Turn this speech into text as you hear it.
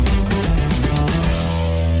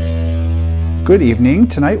Good evening.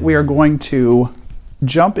 Tonight we are going to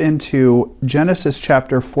jump into Genesis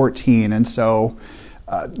chapter 14. And so,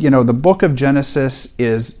 the book of Genesis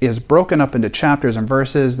is broken up into chapters and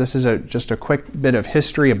verses. This is just a quick bit of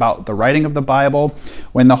history about the writing of the Bible.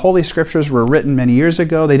 When the Holy Scriptures were written many years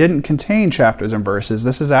ago, they didn't contain chapters and verses.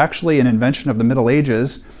 This is actually an invention of the Middle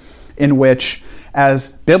Ages in which,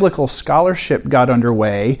 as biblical scholarship got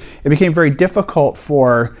underway, it became very difficult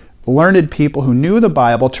for learned people who knew the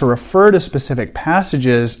Bible to refer to specific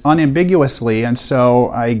passages unambiguously. And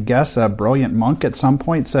so I guess a brilliant monk at some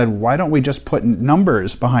point said, why don't we just put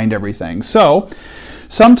numbers behind everything? So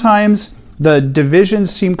sometimes the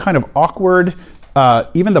divisions seem kind of awkward.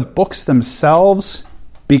 Even the books themselves,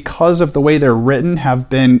 because of the way they're written,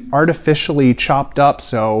 have been artificially chopped up.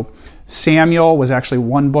 So Samuel was actually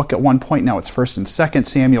one book at one point. Now it's 1st and 2nd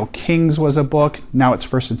Samuel. Kings was a book. Now it's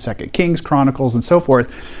 1st and 2nd Kings, Chronicles, and so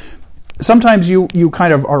forth. Sometimes you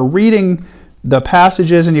kind of are reading the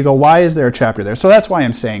passages and you go, why is there a chapter there? So that's why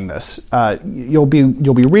I'm saying this. You'll be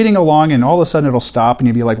reading along and all of a sudden it'll stop and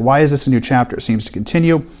you'll be like, why is this a new chapter? It seems to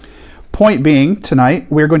continue. Point being, tonight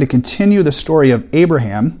we're going to continue the story of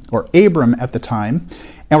Abraham, or Abram at the time,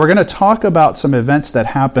 and we're going to talk about some events that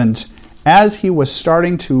happened as he was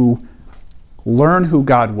starting to learn who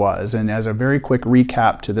God was. And as a very quick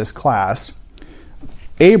recap to this class,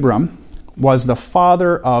 Abram was the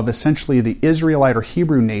father of essentially the Israelite or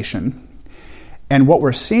Hebrew nation. And what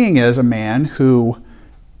we're seeing is a man who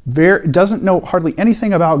doesn't know hardly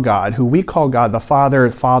anything about God, who we call God the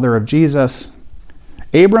Father of Jesus.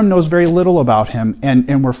 Abram knows very little about him,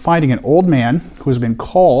 and we're finding an old man who has been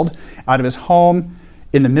called out of his home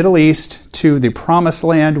in the Middle East to the Promised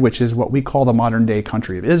Land, which is what we call the modern-day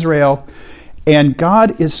country of Israel. And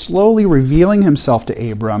God is slowly revealing himself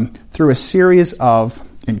to Abram through a series of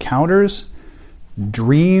encounters,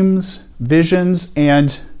 dreams, visions,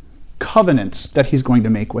 and covenants that he's going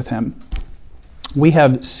to make with him. We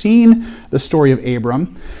have seen the story of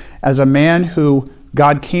Abram as a man who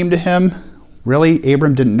God came to him. Really,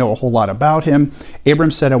 Abram didn't know a whole lot about him.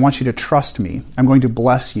 Abram said, I want you to trust me. I'm going to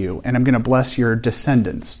bless you, and I'm going to bless your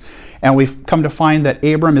descendants. And we've come to find that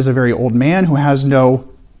Abram is a very old man who has no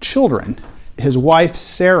children. His wife,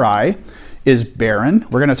 Sarai, is barren.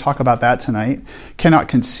 We're going to talk about that tonight. Cannot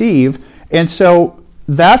conceive. And so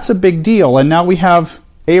that's a big deal. And now we have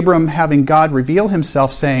Abram having God reveal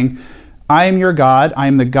himself saying, I am your God. I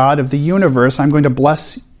am the God of the universe. I'm going to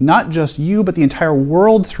bless not just you, but the entire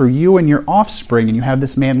world through you and your offspring. And you have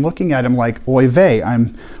this man looking at him like, oy vey,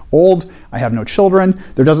 I'm old. I have no children.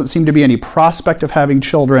 There doesn't seem to be any prospect of having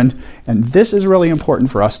children. And this is really important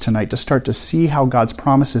for us tonight to start to see how God's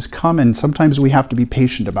promises come. And sometimes we have to be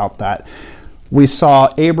patient about that. We saw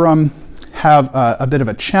Abram have a bit of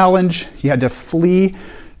a challenge. He had to flee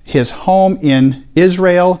his home in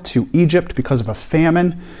Israel to Egypt because of a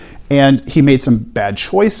famine. And he made some bad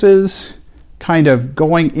choices, kind of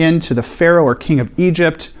going into the Pharaoh or king of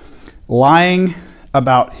Egypt, lying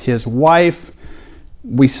about his wife.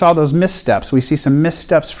 We saw those missteps. We see some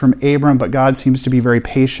missteps from Abram, but God seems to be very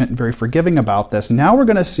patient and very forgiving about this. Now we're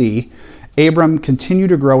going to see Abram continue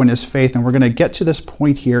to grow in his faith, and we're going to get to this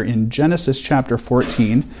point here in Genesis chapter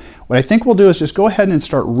 14. What I think we'll do is just go ahead and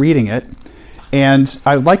start reading it. And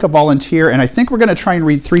I'd like a volunteer, and I think we're going to try and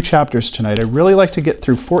read 3 chapters tonight. I'd really like to get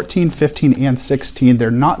through 14, 15, and 16. They're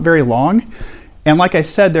not very long. And like I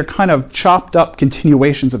said, they're kind of chopped up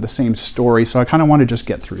continuations of the same story, so I kind of want to just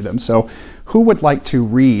get through them. So who would like to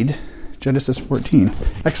read Genesis 14?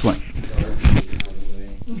 Excellent.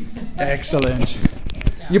 Excellent.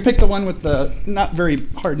 You picked the one with the not very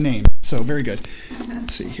hard name, so very good.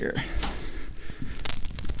 Let's see here.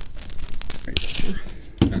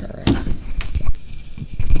 All right.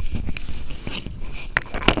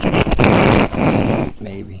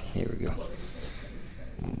 Maybe. Here we go.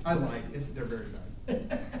 I lied. They're very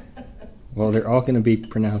bad. Well, they're all going to be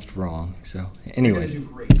pronounced wrong. So, anyways.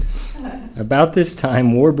 About this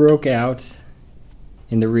time, war broke out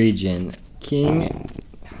in the region. King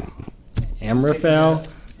Amraphel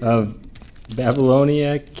of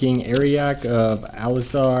Babylonia, King Arioch of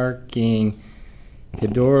Elasar, King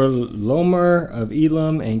Kedorlaomer of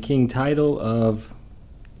Elam, and King Tidal of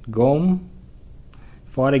Gom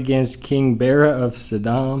fought against King Bera of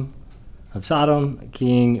Sodom,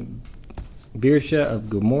 King Birsha of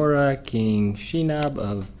Gomorrah, King Shinab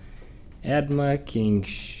of Admah, King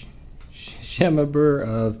Shemaber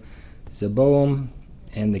of Zeboam,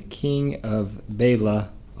 and the king of Bela,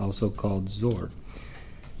 also called Zor.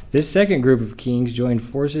 This second group of kings joined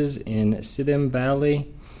forces in Siddim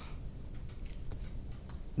Valley,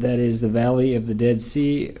 that is the valley of the Dead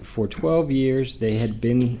Sea. For 12 years they had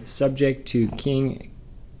been subject to King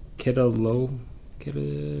Chedorlaomer,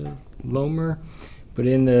 but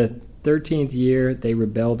in the 13th year they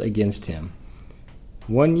rebelled against him.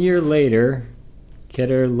 1 year later,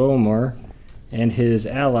 Chedorlaomer and his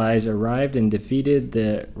allies arrived and defeated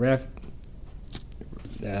the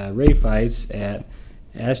Raphites at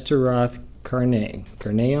Ashtaroth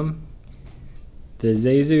Karnaim, the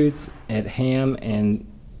Zazuts at Ham, and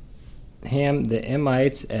the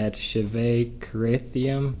Emites at Shaveh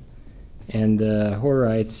Kerethaim, and the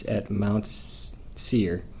Horites at Mount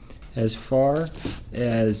Seir, as far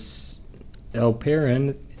as El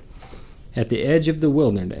Paran at the edge of the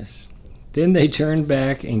wilderness. Then they turned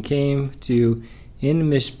back and came to En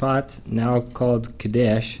Mishpat, now called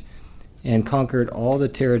Kadesh, and conquered all the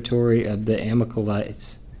territory of the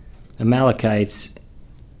Amalekites,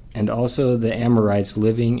 and also the Amorites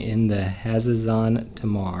living in the Hazazon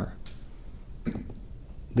Tamar.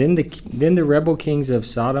 Then the rebel kings of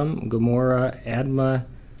Sodom, Gomorrah, Admah,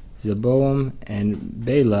 Zeboam, and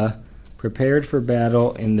Bela prepared for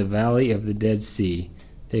battle in the valley of the Dead Sea.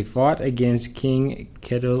 They fought against King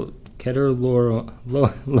Chedorlaomer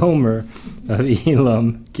of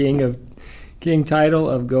Elam, King Tidal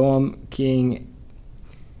of Goam, King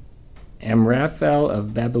Amraphel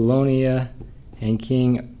of Babylonia, and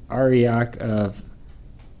King Arioch of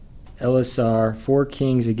Elasar, 4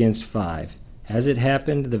 kings against 5. As it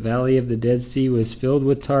happened, the valley of the Dead Sea was filled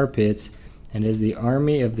with tar pits, and as the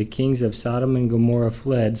army of the kings of Sodom and Gomorrah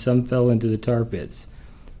fled, some fell into the tar pits,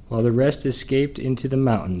 while the rest escaped into the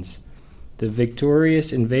mountains. The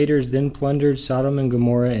victorious invaders then plundered Sodom and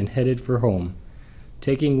Gomorrah and headed for home,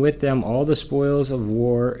 taking with them all the spoils of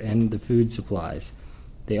war and the food supplies.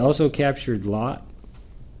 They also captured Lot,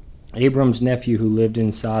 Abram's nephew who lived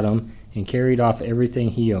in Sodom, and carried off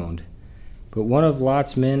everything he owned. But one of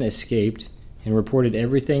Lot's men escaped and reported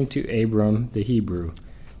everything to Abram the Hebrew,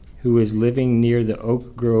 who was living near the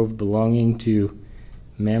oak grove belonging to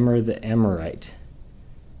Mamre the Amorite.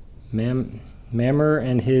 Mamre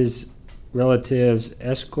and his relatives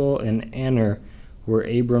Eshcol and Aner were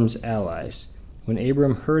Abram's allies. When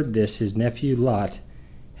Abram heard this, his nephew Lot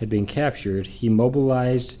had been captured, he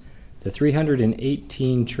mobilized the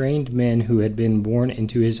 318 trained men who had been born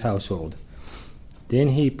into his household. Then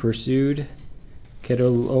he pursued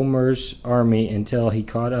Chedorlaomer's army until he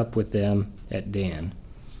caught up with them at Dan.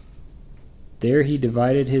 There he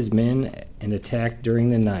divided his men and attacked during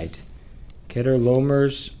the night.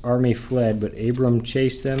 Chedorlaomer's army fled, but Abram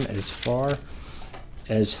chased them as far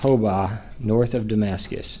as Hobah, north of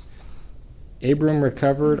Damascus. Abram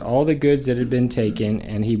recovered all the goods that had been taken,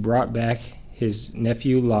 and he brought back his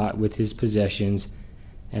nephew Lot with his possessions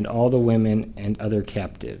and all the women and other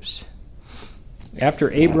captives. After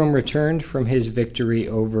Abram returned from his victory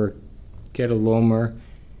over Chedorlaomer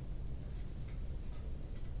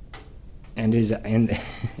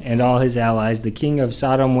and all his allies, the king of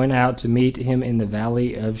Sodom went out to meet him in the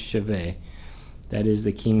valley of Shaveh, that is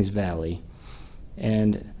the king's valley.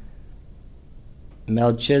 And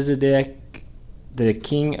Melchizedek, the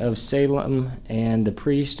king of Salem, and the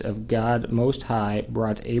priest of God Most High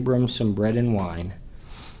brought Abram some bread and wine.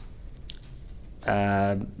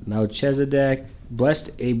 Melchizedek blessed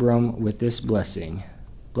Abram with this blessing: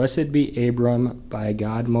 Blessed be Abram by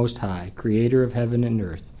God Most High, creator of heaven and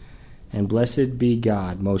earth, and blessed be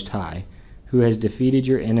God Most High, who has defeated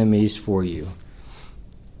your enemies for you.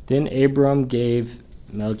 Then Abram gave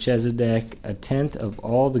Melchizedek a tenth of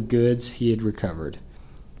all the goods he had recovered.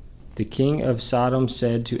 The king of Sodom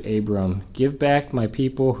said to Abram, Give back my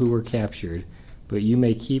people who were captured, but you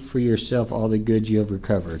may keep for yourself all the goods you have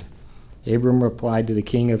recovered. Abram replied to the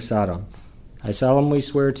king of Sodom, I solemnly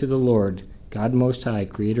swear to the Lord, God Most High,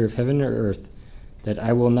 creator of heaven and earth, that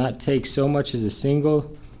I will not take so much as a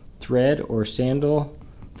single thread or sandal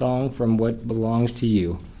thong from what belongs to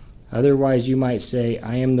you. Otherwise you might say,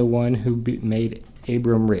 I am the one who made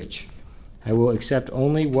Abram rich. I will accept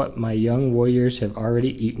only what my young warriors have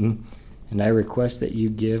already eaten, and I request that you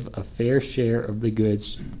give a fair share of the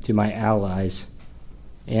goods to my allies,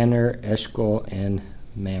 Aner, Eshcol, and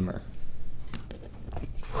Mamre.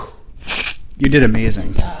 You did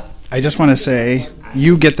amazing. I just want to say,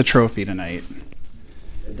 you get the trophy tonight.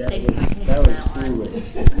 That was foolish.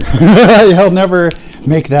 He'll never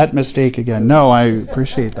make that mistake again. No, I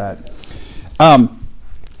appreciate that.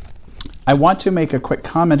 I want to make a quick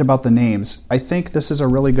comment about the names. I think this is a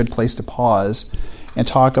really good place to pause and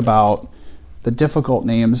talk about the difficult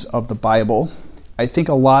names of the Bible. I think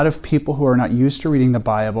a lot of people who are not used to reading the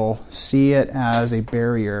Bible see it as a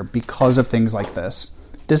barrier because of things like this.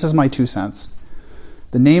 This is my 2 cents.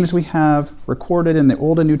 The names we have recorded in the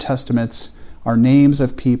Old and New Testaments are names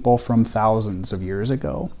of people from thousands of years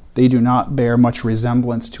ago. They do not bear much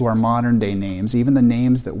resemblance to our modern day names. Even the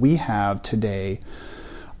names that we have today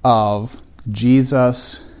of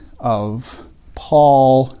Jesus, of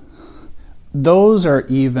Paul, those are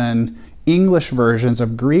even English versions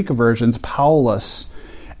of Greek versions, Paulus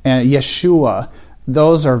and Yeshua.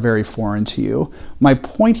 Those are very foreign to you. My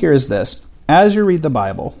point here is this. As you read the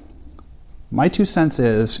Bible, my 2 cents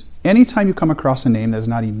is, anytime you come across a name that is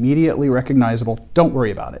not immediately recognizable, don't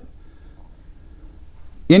worry about it.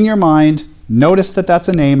 In your mind, notice that that's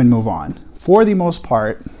a name and move on. For the most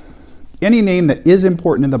part, any name that is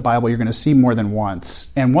important in the Bible, you're going to see more than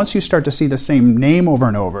once. And once you start to see the same name over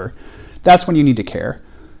and over, that's when you need to care.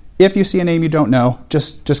 If you see a name you don't know,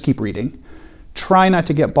 just keep reading. Try not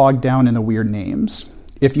to get bogged down in the weird names.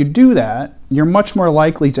 If you do that, you're much more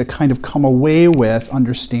likely to kind of come away with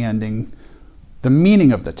understanding the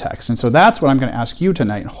meaning of the text. And so that's what I'm going to ask you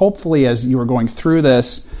tonight. Hopefully, as you are going through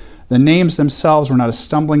this, the names themselves were not a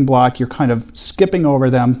stumbling block. You're kind of skipping over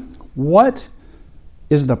them. What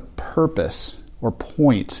is the purpose or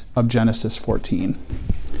point of Genesis 14?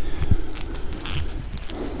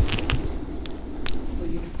 Well,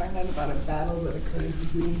 you can find out about a battle that occurred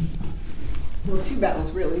between, well, 2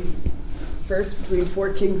 battles really. First between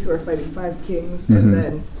 4 kings who are fighting 5 kings, and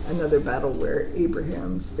then another battle where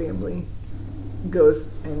Abraham's family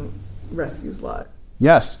goes and rescues Lot.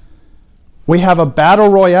 Yes. We have a battle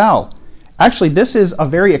royale. Actually, this is a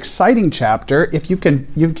very exciting chapter. If you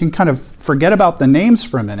can kind of forget about the names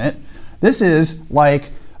for a minute. This is like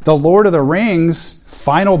the Lord of the Rings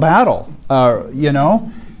final battle,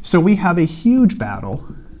 So we have a huge battle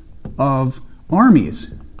of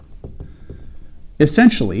armies,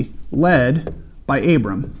 essentially led by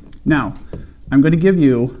Abram. Now, I'm going to give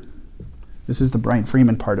you, this is the Brian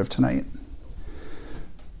Freeman part of tonight.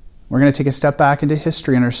 We're going to take a step back into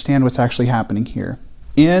history and understand what's actually happening here.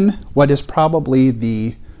 In what is probably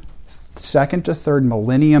the 2nd to 3rd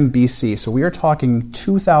millennium BC, so we are talking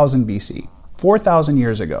 2000 BC, 4,000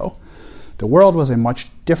 years ago, the world was a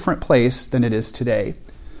much different place than it is today.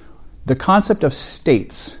 The concept of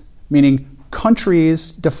states, meaning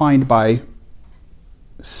countries defined by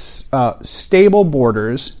stable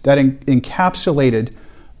borders that encapsulated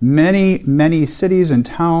many, many cities and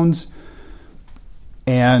towns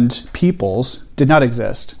and peoples, did not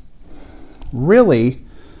exist. Really,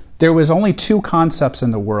 there was only 2 concepts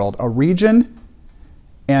in the world, a region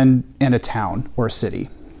and a town or a city.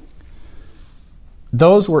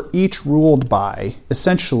 Those were each ruled by,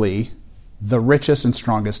 essentially, the richest and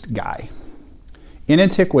strongest guy. In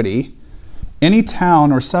antiquity, any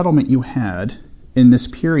town or settlement you had in this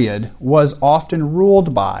period was often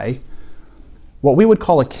ruled by what we would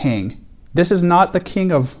call a king. This is not the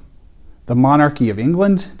king of the monarchy of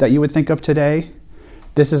England that you would think of today.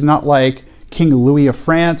 This is not like King Louis of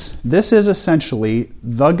France. This is essentially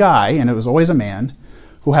the guy, and it was always a man,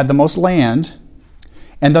 who had the most land,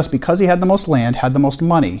 and thus because he had the most land, had the most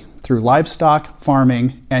money through livestock,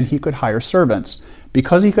 farming, and he could hire servants.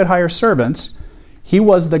 Because he could hire servants, he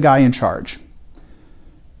was the guy in charge.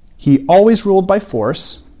 He always ruled by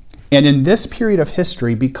force, and in this period of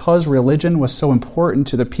history, because religion was so important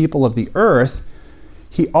to the people of the earth,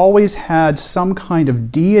 he always had some kind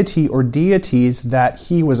of deity or deities that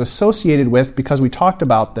he was associated with, because we talked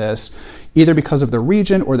about this, either because of the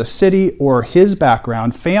region or the city or his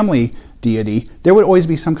background, family deity. There would always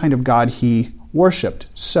be some kind of god he worshipped.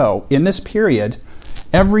 So, in this period,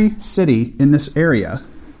 every city in this area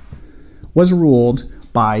was ruled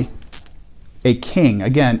by a king.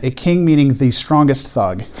 Again, a king meaning the strongest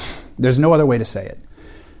thug. There's no other way to say it.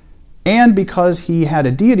 And because he had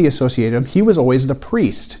a deity associated with him, he was always the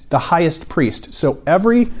priest, the highest priest. So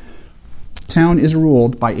every town is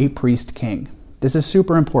ruled by a priest king. This is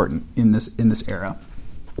super important in this era.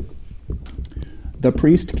 The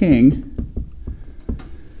priest king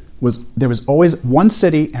there was always one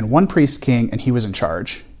city and one priest king, and he was in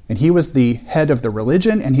charge. And he was the head of the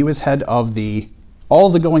religion, and he was head of all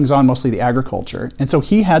the goings-on, mostly the agriculture. And so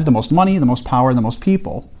he had the most money, the most power, the most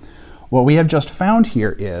people. What we have just found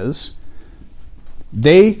here is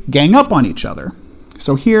they gang up on each other.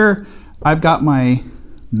 So here I've got my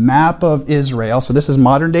map of Israel. So this is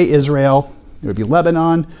modern-day Israel. It would be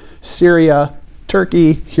Lebanon, Syria,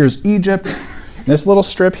 Turkey. Here's Egypt. This little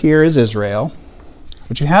strip here is Israel.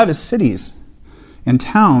 What you have is cities and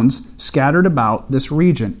towns scattered about this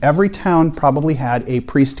region. Every town probably had a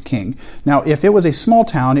priest king. Now, if it was a small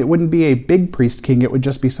town, it wouldn't be a big priest king. It would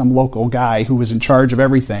just be some local guy who was in charge of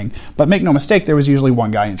everything. But make no mistake, there was usually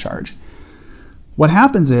one guy in charge. What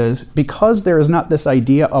happens is, because there is not this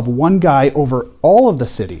idea of one guy over all of the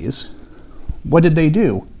cities, what did they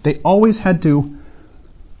do? They always had to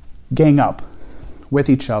gang up. with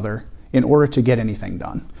each other in order to get anything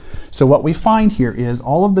done. So what we find here is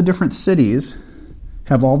all of the different cities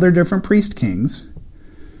have all their different priest kings,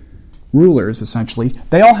 rulers essentially.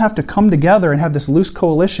 They all have to come together and have this loose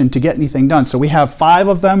coalition to get anything done. So we have 5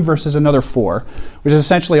 of them versus another 4, which is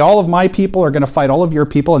essentially all of my people are going to fight all of your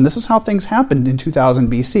people, and this is how things happened in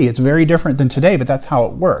 2000 BC. It's very different than today, but that's how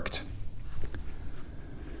it worked.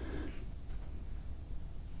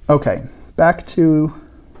 Okay, back to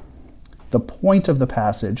the point of the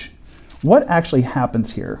passage. What actually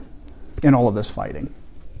happens here in all of this fighting?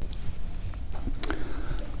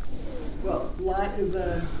 Well, Lot is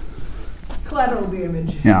a collateral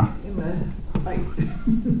damage in the fight.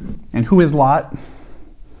 And who is Lot?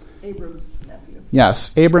 Abram's nephew.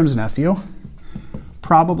 Yes, Abram's nephew.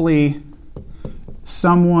 Probably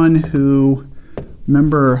someone who,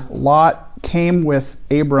 remember, Lot came with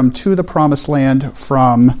Abram to the promised land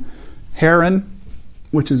from Haran,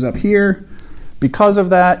 which is up here. Because of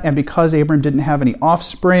that, and because Abram didn't have any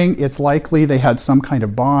offspring, it's likely they had some kind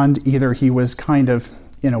of bond. Either he was kind of,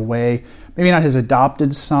 in a way, maybe not his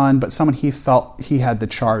adopted son, but someone he felt he had the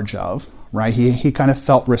charge of, right? He kind of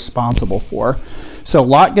felt responsible for. So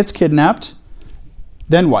Lot gets kidnapped.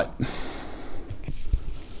 Then what?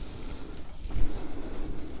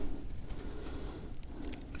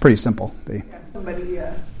 Pretty simple. Somebody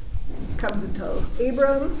comes and tells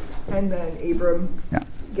Abram, and then Abram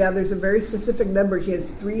gathers a very specific number. He has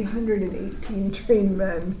 318 trained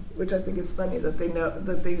men, which I think is funny that they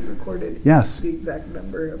recorded the exact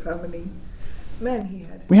number of how many men he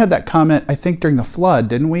had. We had that comment, I think, during the flood,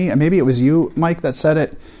 didn't we? And maybe it was you, Mike, that said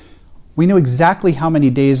it. We knew exactly how many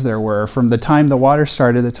days there were from the time the water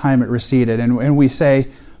started to the time it receded. And we say,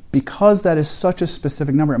 because that is such a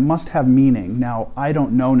specific number, it must have meaning. Now, I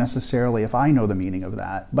don't know necessarily if I know the meaning of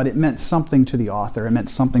that, but it meant something to the author. It meant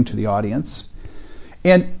something to the audience.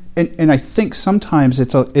 And I think sometimes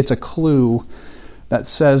it's a clue that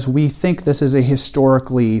says we think this is a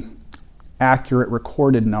historically accurate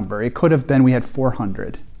recorded number. It could have been we had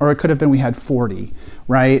 400, or it could have been we had 40,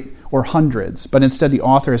 right? Or hundreds. But instead the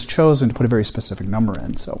author has chosen to put a very specific number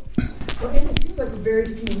in. So. Well, and it seems like very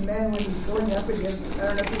few men when he's going up against, I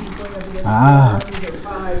don't know if he's going up against 4 armies or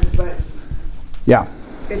 5, but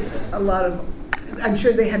it's a lot of, I'm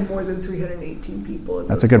sure they had more than 318 people.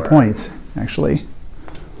 That's a good point, actually.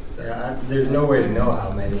 There's no way to know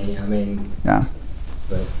how many. I mean,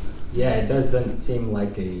 but it doesn't seem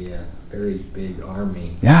like a very big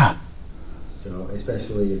army. Yeah. So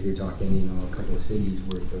especially if you're talking, a couple of cities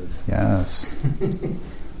worth of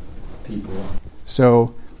people.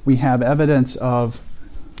 So we have evidence of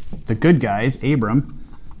the good guys, Abram,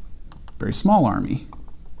 very small army,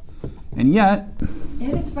 and yet.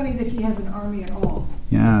 And it's funny that he has an army at all.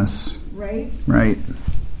 Yes. Right. Right.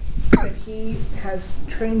 That he has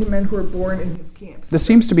trained men who are born in his camps. This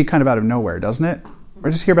seems to be kind of out of nowhere, doesn't it? We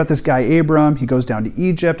just hear about this guy Abram. He goes down to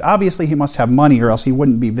Egypt. Obviously, he must have money, or else he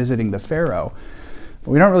wouldn't be visiting the Pharaoh.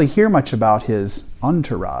 But we don't really hear much about his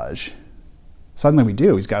entourage. Suddenly we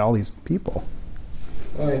do. He's got all these people.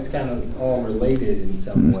 Well, it's kind of all related in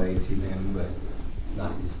some way to them, but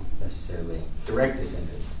not necessarily direct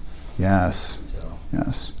descendants. Yes. So,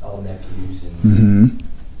 yes. All nephews. And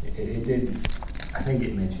it did, I think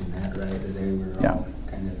it mentioned that, right? That they were all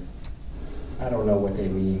kind of, I don't know what they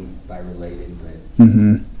mean by related, but.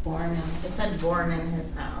 It said born in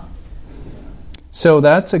his house. So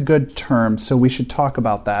that's a good term. So we should talk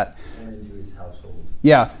about that. Born into his household.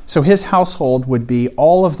 Yeah. So his household would be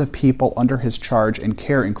all of the people under his charge and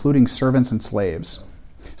care, including servants and slaves.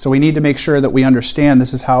 So we need to make sure that we understand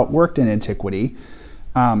this is how it worked in antiquity.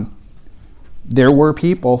 There were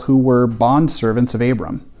people who were bond servants of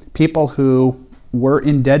Abram, people who were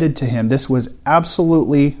indebted to him. This was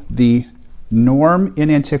absolutely the norm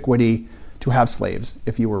in antiquity to have slaves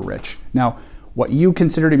if you were rich. Now, what you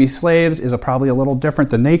consider to be slaves is probably a little different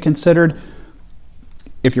than they considered.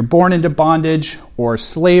 If you're born into bondage or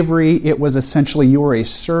slavery, it was essentially you were a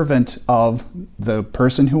servant of the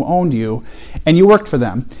person who owned you, and you worked for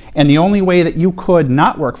them. And the only way that you could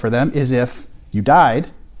not work for them is if you died,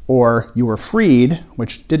 or you were freed,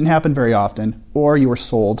 which didn't happen very often, or you were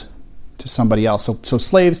sold to somebody else. So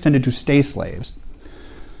slaves tended to stay slaves.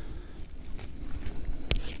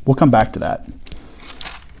 We'll come back to that.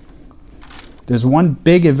 There's one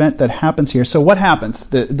big event that happens here. So what happens?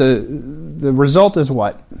 The result is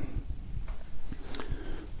what?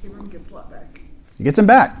 Abram gets Lot back. He gets him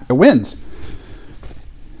back. It wins.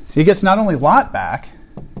 He gets not only Lot back.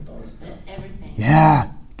 Everything. Yeah.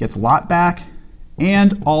 Gets Lot back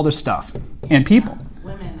and all their stuff. And people.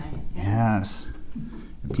 Women, I guess. Yes.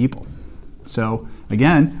 People. So,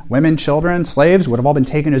 again, women, children, slaves would have all been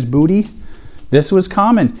taken as booty. This was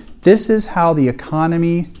common. This is how the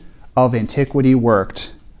economy of antiquity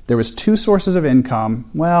worked. There was 2 sources of income.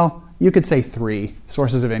 Well, you could say 3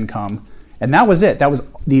 sources of income. And that was it. That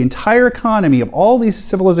was the entire economy of all these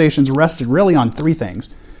civilizations rested really on 3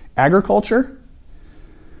 things. Agriculture,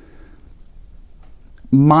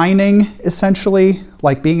 mining, essentially,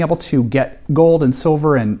 like being able to get gold and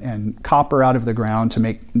silver and copper out of the ground to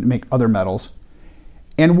make other metals,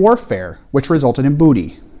 and warfare, which resulted in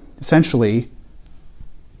booty. Essentially,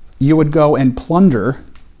 you would go and plunder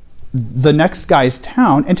the next guy's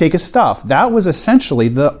town and take his stuff. That was essentially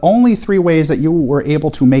the only 3 ways that you were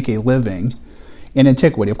able to make a living in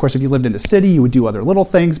antiquity. Of course, if you lived in a city, you would do other little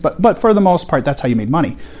things, but for the most part, that's how you made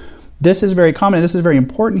money. This is very common, and this is very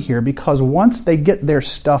important here, because once they get their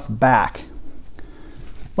stuff back,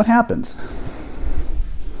 what happens?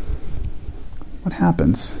 What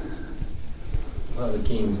happens? Well, the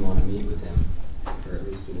kings want to meet with him, or at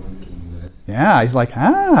least the one king does. Yeah, he's like,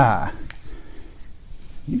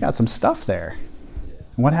 you got some stuff there. Yeah.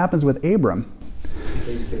 And what happens with Abram? He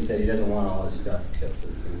basically said he doesn't want all his stuff except for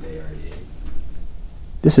the food they already ate.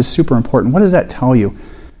 This is super important. What does that tell you?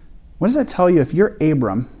 What does that tell you if you're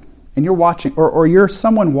Abram and you're watching, or you're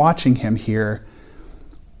someone watching him here?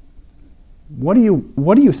 What are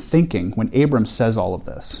you thinking when Abram says all of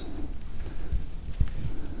this?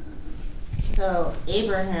 So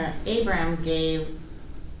Abraham gave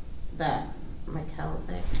that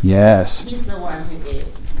Melchizedek. Yes. He's the one who gave.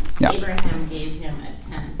 Yeah. Abraham gave him a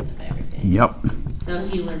tenth of everything. Yep. So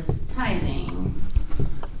he was tithing.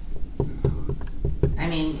 I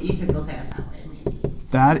mean, you could look at it that way, maybe.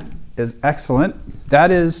 That is excellent.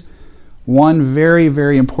 That is one very,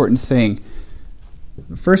 very important thing.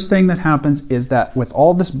 The first thing that happens is that with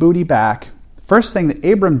all this booty back, first thing that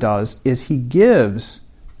Abram does is he gives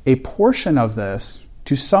a portion of this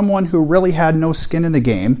to someone who really had no skin in the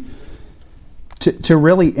game, to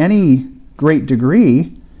really any great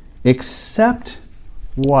degree, except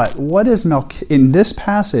what? What is in this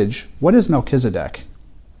passage, what is Melchizedek?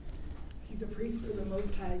 He's a priest of the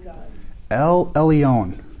Most High God. El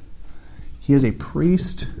Elyon. He is a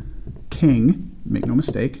priest, king, make no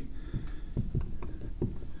mistake,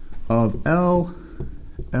 of El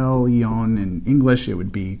Elyon. In English, it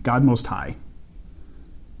would be God Most High.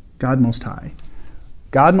 God Most High.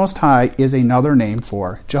 God Most High is another name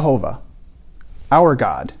for Jehovah, our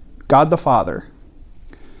God, God the Father.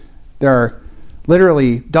 There are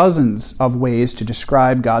literally dozens of ways to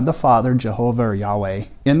describe God the Father, Jehovah, or Yahweh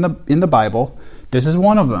in the Bible. This is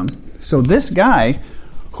one of them. So this guy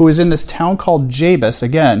who is in this town called Jabus,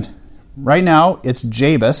 again, right now it's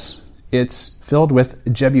Jabus. It's filled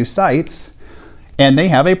with Jebusites, and they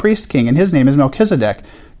have a priest king, and his name is Melchizedek.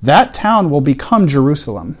 That town will become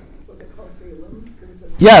Jerusalem. Was it called Salem?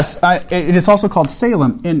 Yes, it is also called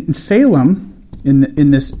Salem. In Salem,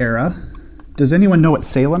 in this era, does anyone know what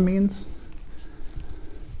Salem means?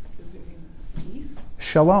 Does it mean peace?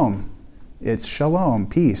 Shalom. It's shalom,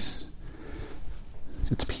 peace.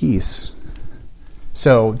 It's peace.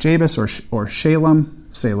 So Jabus or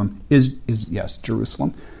Salem is yes,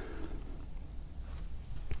 Jerusalem.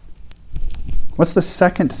 What's the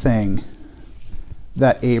second thing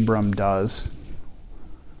that Abram does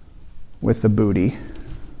with the booty?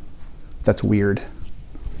 That's weird.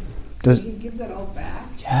 He gives that all back,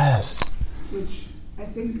 Yes. which I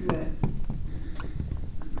think that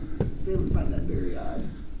they would find that very odd.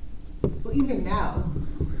 Well, even now,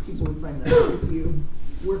 people would find that odd if you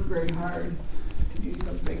work very hard to do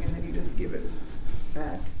something and then you just give it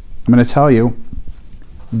back. I'm going to tell you,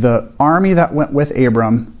 the army that went with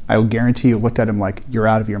Abram, I will guarantee you looked at him like, you're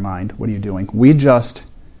out of your mind. What are you doing?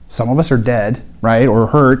 Some of us are dead, right? Or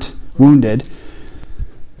hurt, wounded.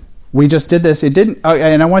 We just did this. It didn't,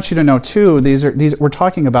 and I want you to know too, these we're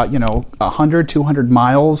talking about, 100, 200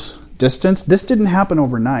 miles distance. This didn't happen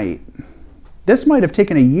overnight. This might have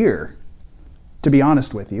taken a year, to be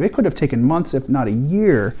honest with you. It could have taken months, if not a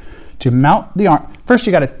year, to mount the army. First,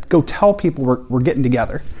 you got to go tell people we're getting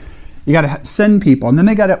together. You got to send people, and then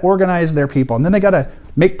they got to organize their people, and then they got to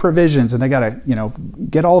make provisions, and they got to,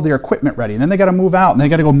 get all their equipment ready, and then they got to move out, and they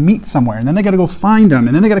got to go meet somewhere, and then they got to go find them,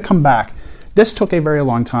 and then they got to come back. This took a very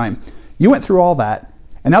long time. You went through all that,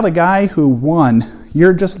 and now the guy who won,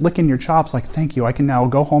 you're just licking your chops like, thank you, I can now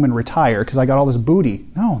go home and retire because I got all this booty.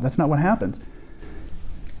 No, that's not what happens.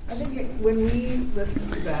 I think when we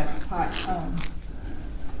listened to that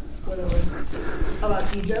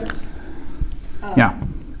about Egypt, Yeah.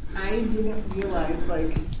 I didn't realize,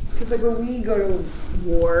 because when we go to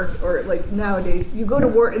war, or nowadays, you go to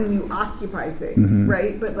war and you occupy things, Mm-hmm.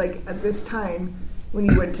 right? But at this time, when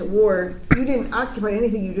you went to war, you didn't occupy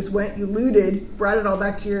anything. You just went, you looted, brought it all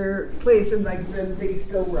back to your place, and like then they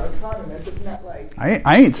still were autonomous. It's not like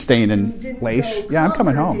I ain't staying you in didn't Laish. go Yeah, I'm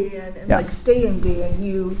coming home. Dan and Yeah. like stay in Dan.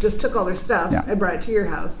 You just took all their stuff Yeah. and brought it to your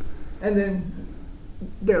house, and then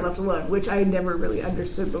they're left alone, which I never really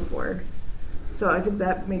understood before. So I think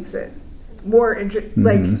that makes it more interesting.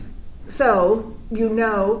 Like, so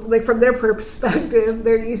like from their perspective,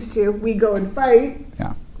 they're used to we go and fight.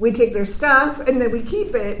 Yeah. We take their stuff and then we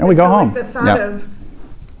keep it. And we go home. Like the thought Yep. of,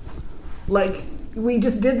 like, we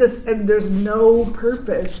just did this and there's no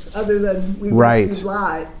purpose other than we Right. rescued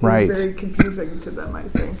Lot is Right. very confusing to them, I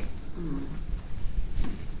think.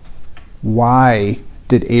 Why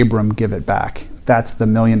did Abram give it back? That's the $1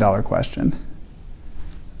 million question.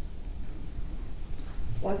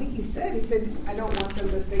 Well, I think he said, I don't want them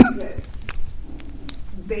to think that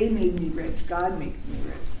they made me rich. God makes me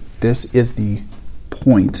rich. This is the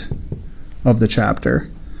point of the chapter.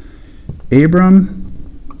 Abram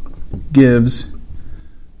gives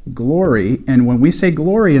glory, and when we say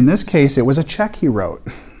glory, in this case, it was a check he wrote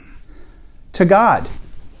to God.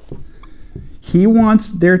 He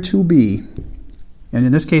wants there to be, and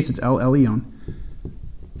in this case it's El Elyon,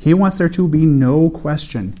 he wants there to be no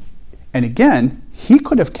question. And again, he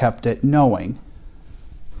could have kept it knowing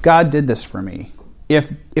God did this for me.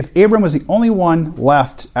 If Abram was the only one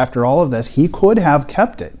left after all of this, he could have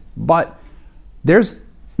kept it. But there's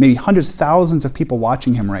maybe hundreds, thousands of people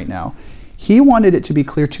watching him right now. He wanted it to be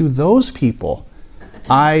clear to those people,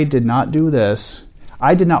 I did not do this.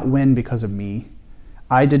 I did not win because of me.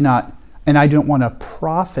 I did not, and I don't want to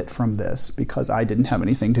profit from this because I didn't have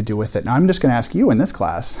anything to do with it. Now I'm just going to ask you in this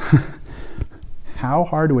class, how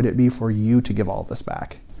hard would it be for you to give all this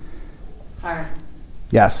back? Hard.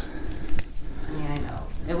 Yes. I mean, I know.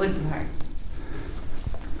 It would be hard.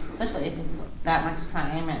 Especially if it's that much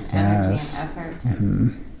time and energy Yes. and effort. Mm-hmm.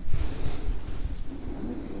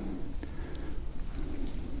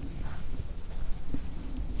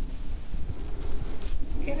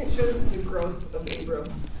 And it shows the growth of Abram.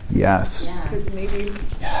 Yes. Yeah. Because maybe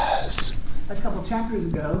Yes. a couple chapters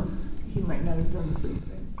ago, he might not have done the same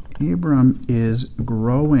thing. Abram is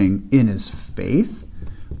growing in his faith,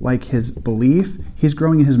 like his belief. He's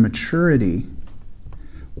growing in his maturity.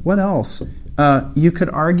 What else? You could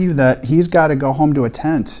argue that he's got to go home to a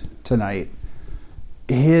tent tonight.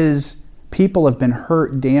 His people have been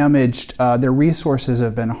hurt, damaged. Their resources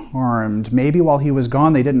have been harmed. Maybe while he was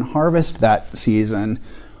gone, they didn't harvest that season.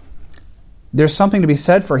 There's something to be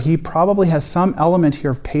said for he probably has some element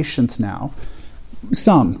here of patience now.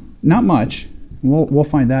 Some, not much. We'll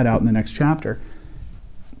find that out in the next chapter.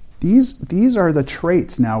 These are the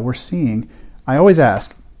traits now we're seeing. I always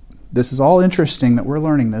ask, this is all interesting that we're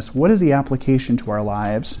learning this. What is the application to our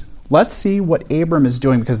lives? Let's see what Abram is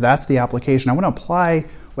doing, because that's the application. I want to apply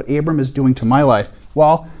what Abram is doing to my life.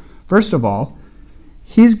 Well, first of all,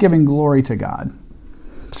 he's giving glory to God.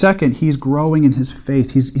 Second, he's growing in his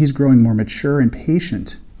faith. He's growing more mature and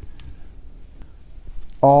patient.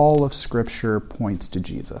 All of Scripture points to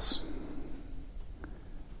Jesus.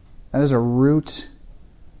 That is a root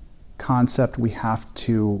concept we have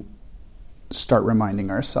to start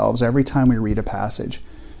reminding ourselves every time we read a passage.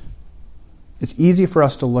 It's easy for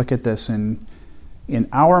us to look at this and in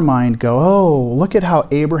our mind go, oh, look at how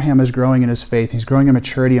Abraham is growing in his faith. He's growing in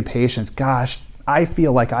maturity and patience. Gosh, I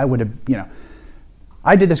feel like I would have,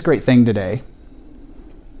 I did this great thing today.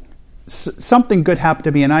 Something good happened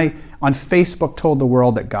to me, and I, on Facebook, told the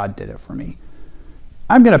world that God did it for me.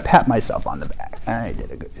 I'm going to pat myself on the back. I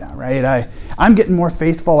did a good job, right? I'm getting more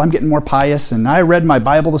faithful. I'm getting more pious, and I read my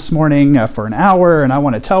Bible this morning for an hour, and I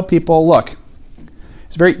want to tell people, look,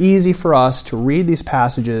 it's very easy for us to read these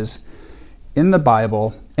passages in the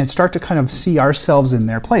Bible and start to kind of see ourselves in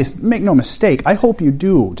their place. Make no mistake, I hope you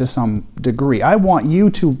do to some degree. I want you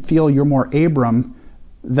to feel you're more Abram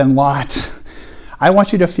than Lot. I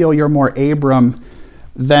want you to feel you're more Abram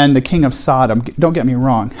than the king of Sodom. Don't get me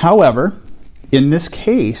wrong. However, in this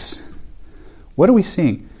case, what are we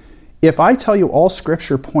seeing? If I tell you all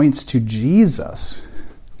Scripture points to Jesus,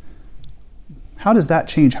 how does that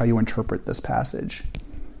change how you interpret this passage?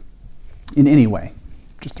 In any way.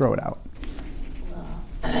 Just throw it out.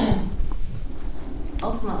 Well,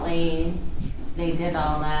 ultimately, they did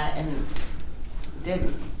all that and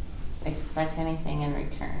didn't expect anything in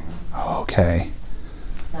return. Okay.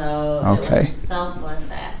 So Okay. it was a selfless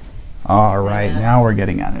act. All right. Yeah. Now we're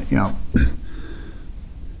getting at it. Yep.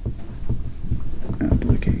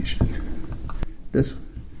 Application.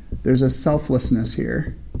 There's a selflessness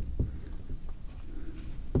here.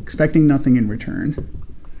 Expecting nothing in return.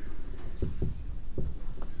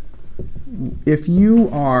 If you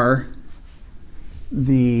are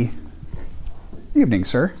the evening,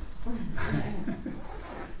 sir.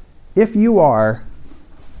 If you are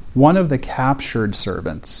one of the captured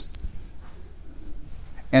servants,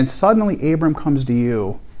 and suddenly Abram comes to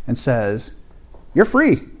you and says, "You're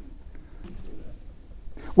free."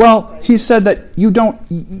 Well, he said that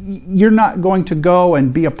you're not going to go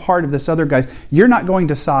and be a part of this other guy. You're not going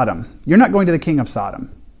to Sodom. You're not going to the king of Sodom.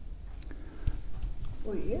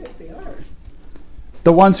 Well, yeah, they are.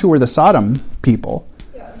 The ones who were the Sodom people.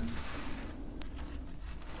 Yeah.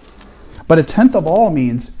 But a tenth of all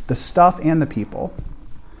means the stuff and the people.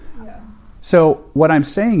 Yeah. So what I'm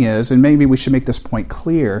saying is, and maybe we should make this point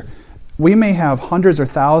clear, we may have hundreds or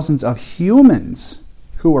thousands of humans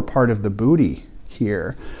who were part of the booty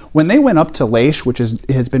here. When they went up to Laish, which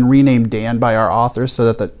has been renamed Dan by our authors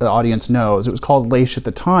so that the audience knows, it was called Laish at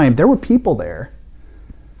the time, there were people there.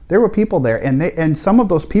 And some of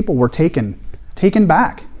those people were taken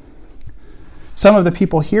back. Some of the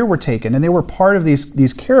people here were taken, and they were part of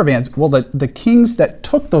these caravans. Well, the kings that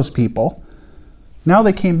took those people, now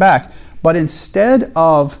they came back. But instead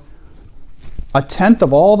of a tenth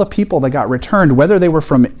of all the people that got returned, whether they were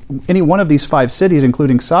from any one of these 5 cities,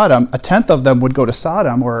 including Sodom, a tenth of them would go to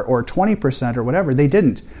Sodom, or 20% or whatever. They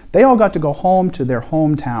didn't. They all got to go home to their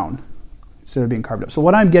hometown instead of being carved up. So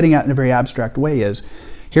what I'm getting at in a very abstract way is,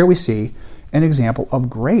 here we see an example of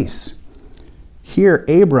grace. Here,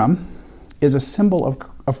 Abram is a symbol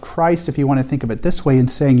of Christ, if you want to think of it this way, in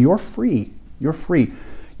saying, you're free. You're free.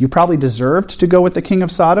 You probably deserved to go with the king of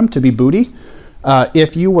Sodom, to be booty.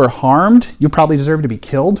 If you were harmed, you probably deserve to be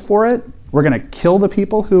killed for it. We're going to kill the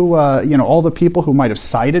people who, all the people who might have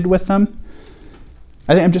sided with them.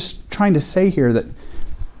 I think I'm just trying to say here that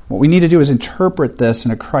what we need to do is interpret this in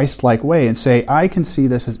a Christ-like way and say, I can see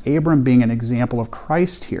this as Abram being an example of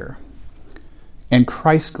Christ here and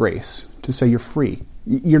Christ's grace to say you're free.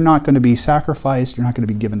 You're not going to be sacrificed. You're not going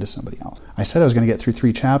to be given to somebody else. I said I was going to get through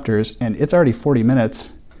 3 chapters, and it's already 40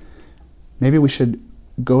 minutes. Maybe we should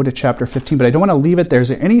go to chapter 15, but I don't want to leave it there. Is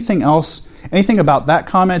there anything else, anything about that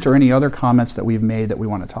comment or any other comments that we've made that we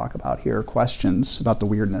want to talk about here, questions about the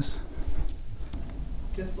weirdness?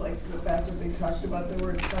 Just like the fact that they talked about the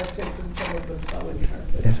word carpets and some of them fell in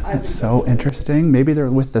carpets. It's so interesting. Maybe they're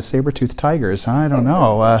with the saber-toothed tigers. I don't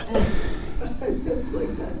know. I just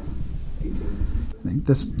like that. I think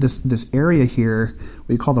this area here,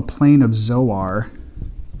 we call the plain of Zoar.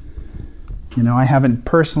 I haven't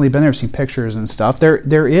personally been there. I've seen pictures and stuff.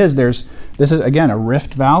 This is, again, a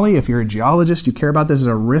rift valley. If you're a geologist, you care about this as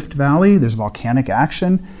a rift valley. There's volcanic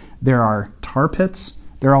action. There are tar pits.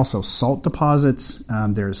 There are also salt deposits.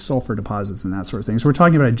 There's sulfur deposits and that sort of thing. So we're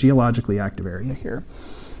talking about a geologically active area here.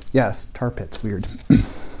 Yes, tar pits, weird.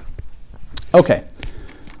 Okay,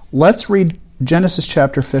 let's read Genesis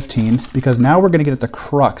chapter 15, because now we're going to get at the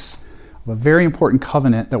crux of a very important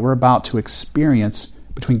covenant that we're about to experience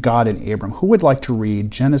between God and Abram. Who would like to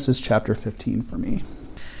read Genesis chapter 15 for me?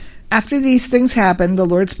 After these things happened, the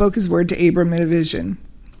Lord spoke his word to Abram in a vision.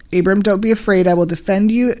 Abram, don't be afraid. I will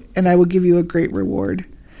defend you, and I will give you a great reward.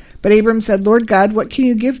 But Abram said, Lord God, what can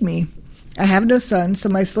you give me? I have no son, so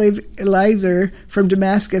my slave Eliezer from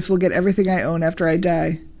Damascus will get everything I own after I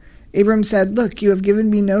die. Abram said, Look, you have given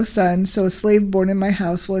me no son, so a slave born in my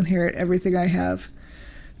house will inherit everything I have.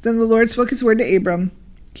 Then the Lord spoke his word to Abram.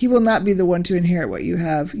 He will not be the one to inherit what you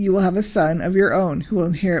have. You will have a son of your own who will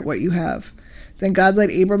inherit what you have. Then God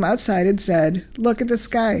led Abram outside and said, Look at the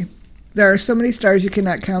sky. There are so many stars you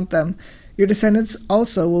cannot count them. Your descendants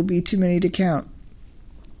also will be too many to count.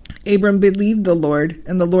 Abram believed the Lord,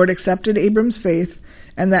 and the Lord accepted Abram's faith,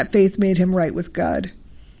 and that faith made him right with God.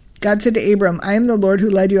 God said to Abram, I am the Lord who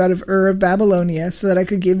led you out of Ur of Babylonia, so that I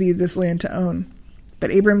could give you this land to own.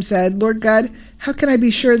 But Abram said, Lord God, how can I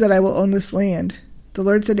be sure that I will own this land? The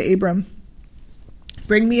Lord said to Abram,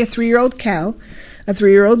 Bring me a 3-year-old cow, a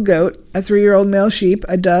 3-year-old goat, a 3-year-old male sheep,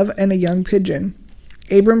 a dove, and a young pigeon.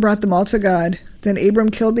 Abram brought them all to God. Then Abram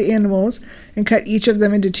killed the animals and cut each of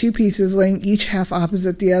them into 2 pieces, laying each half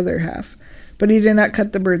opposite the other half. But he did not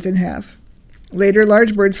cut the birds in half. Later,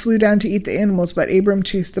 large birds flew down to eat the animals, but Abram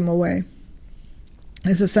chased them away.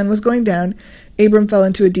 As the sun was going down, Abram fell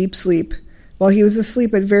into a deep sleep. While he was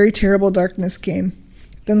asleep, a very terrible darkness came.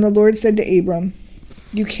 Then the Lord said to Abram,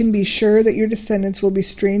 You can be sure that your descendants will be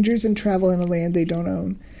strangers and travel in a land they don't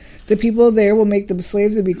own. The people there will make them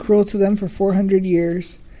slaves and be cruel to them for 400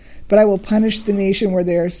 years. But I will punish the nation where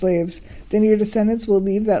they are slaves. Then your descendants will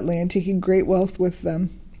leave that land, taking great wealth with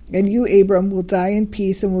them. And you, Abram, will die in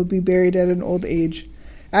peace and will be buried at an old age.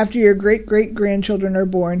 After your great-great-grandchildren are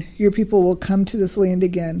born, your people will come to this land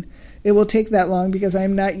again. It will take that long because I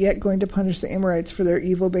am not yet going to punish the Amorites for their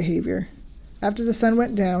evil behavior. After the sun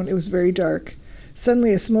went down, it was very dark.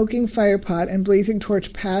 Suddenly a smoking firepot and blazing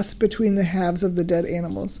torch passed between the halves of the dead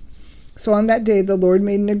animals. So on that day the Lord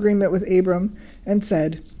made an agreement with Abram and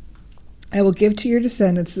said, I will give to your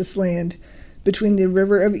descendants this land between the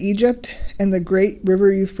river of Egypt and the great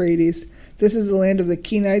river Euphrates. This is the land of the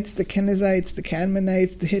Kenites, the Kenizzites, the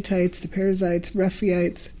Cadmonites, the Hittites, the Perizzites,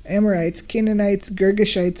 Rephaites, Amorites, Canaanites,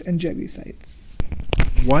 Girgashites, and Jebusites.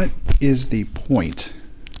 What is the point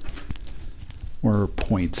or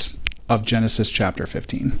points of Genesis chapter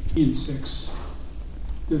 15? In 6,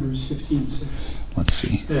 the verse 15, 6. Let's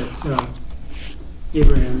see. That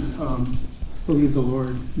Abraham believed the Lord,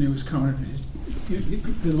 and it was counted.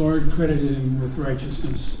 The Lord credited him with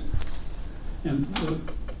righteousness. And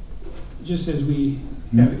just as we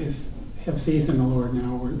have faith in the Lord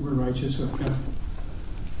now, we're righteous with God.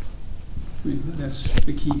 I mean, that's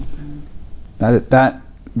the key. That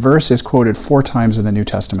verse is quoted 4 times in the New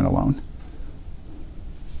Testament alone.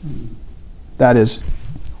 That is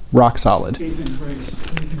rock solid. Faith in Christ,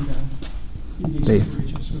 faith in God. He makes us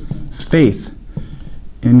righteous with God. Faith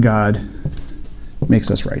in God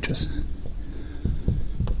makes us righteous.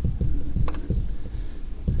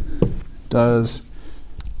 Does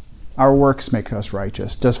our works make us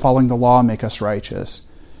righteous? Does following the law make us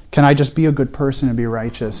righteous? Can I just be a good person and be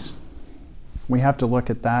righteous? We have to look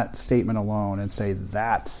at that statement alone and say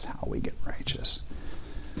that's how we get righteous.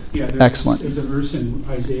 Yeah, Excellent. There's a verse in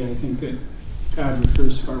Isaiah, I think, that God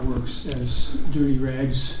refers to our works as dirty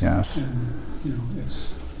rags. Yes. And,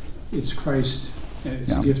 it's Christ, and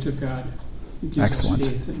it's a gift of God. It gives Excellent.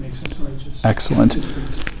 us faith that makes us righteous. Excellent.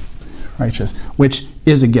 Righteous. Which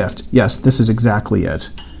is a gift. Yes, this is exactly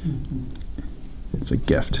it. Mm-hmm. It's a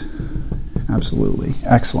gift. Absolutely.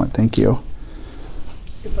 Excellent. Thank you.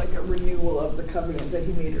 It's like a renewal of the covenant that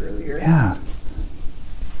he made earlier. Yeah.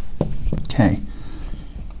 Okay.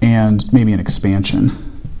 And maybe an expansion.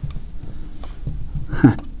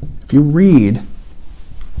 If you read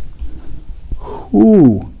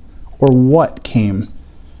who or what came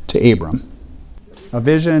to Abram, a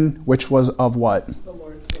vision which was of what? The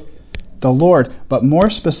Lord spoke it. The Lord, but more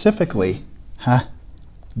specifically,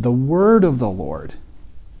 the word of the Lord.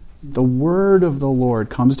 The word of the Lord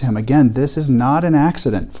comes to him. Again, this is not an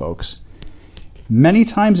accident, folks. Many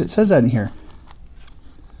times it says that in here.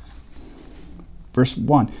 Verse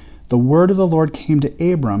 1, the word of the Lord came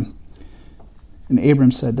to Abram, and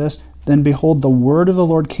Abram said this, then behold, the word of the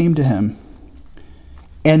Lord came to him,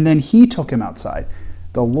 and then he took him outside.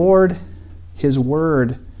 The Lord, his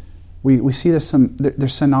word, we see this, they're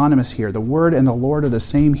synonymous here. The word and the Lord are the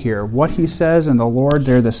same here. What he says and the Lord,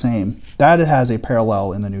 they're the same. That has a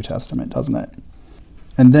parallel in the New Testament, doesn't it?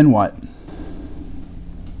 And then what?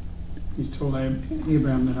 He told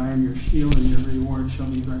Abraham that I am your shield and your reward shall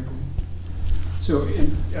be great. So,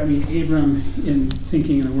 Abram, in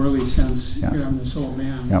thinking in a worldly sense, Yes. I'm this old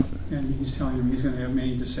man, Yep. and he's telling him he's going to have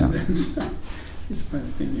many descendants. He's kind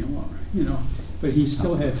of thinking, well, but he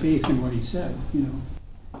still had faith in what he said,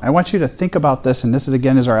 I want you to think about this, and this is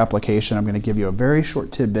again is our application. I'm going to give you a very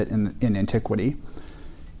short tidbit in antiquity.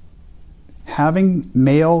 Having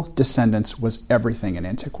male descendants was everything in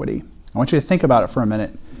antiquity. I want you to think about it for a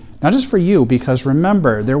minute. Not just for you, because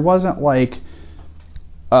remember, there wasn't like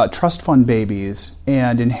trust fund babies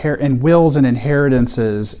and wills and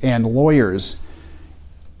inheritances and lawyers.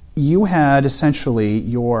 You had essentially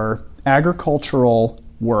your agricultural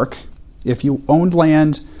work. If you owned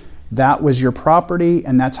land, that was your property,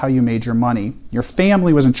 and that's how you made your money. Your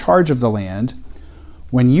family was in charge of the land.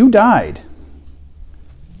 When you died,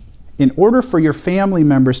 in order for your family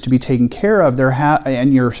members to be taken care of,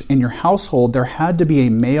 in your household, there had to be a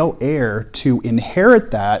male heir to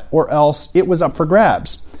inherit that, or else it was up for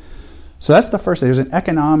grabs. So that's the first thing. There's an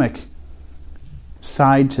economic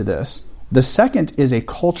side to this. The second is a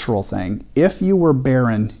cultural thing. If you were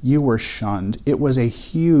barren, you were shunned. It was a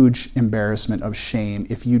huge embarrassment of shame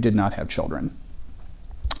if you did not have children.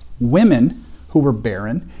 Women who were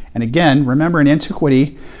barren, and again, remember in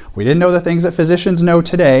antiquity, we didn't know the things that physicians know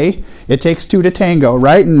today. It takes 2 to tango,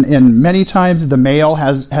 right? And many times the male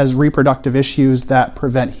has reproductive issues that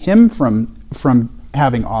prevent him from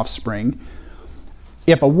having offspring.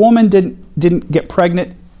 If a woman didn't get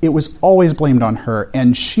pregnant, it was always blamed on her,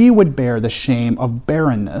 and she would bear the shame of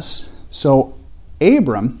barrenness. So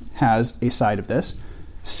Abram has a side of this.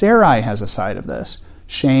 Sarai has a side of this.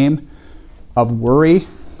 Shame, of worry.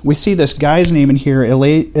 We see this guy's name in here,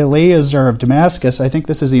 Eleazar of Damascus. I think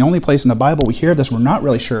this is the only place in the Bible we hear this. We're not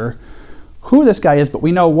really sure who this guy is, but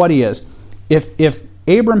we know what he is. If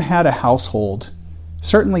Abram had a household,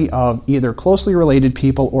 certainly of either closely related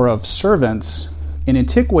people or of servants, in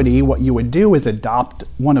antiquity, what you would do is adopt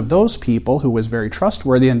one of those people who was very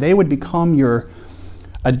trustworthy, and they would become your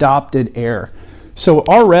adopted heir. So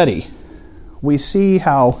already, we see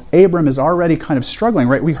how Abram is already kind of struggling,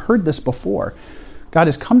 right? We heard this before. God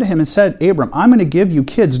has come to him and said, Abram, I'm going to give you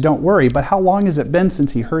kids, don't worry. But how long has it been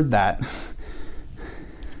since he heard that?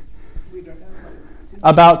 We don't know.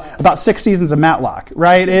 About 6 seasons of Matlock,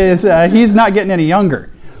 right? He's not getting any younger.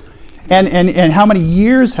 And how many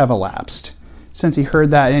years have elapsed since he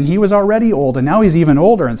heard that? And he was already old, and now he's even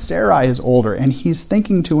older, and Sarai is older. And he's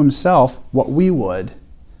thinking to himself what we would,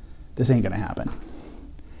 this ain't going to happen.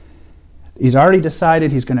 He's already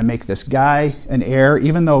decided he's going to make this guy an heir,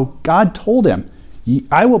 even though God told him,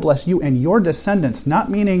 I will bless you and your descendants, not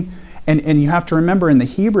meaning, and you have to remember in the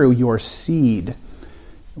Hebrew, your seed.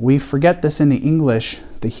 We forget this in the English.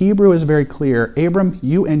 The Hebrew is very clear. Abram,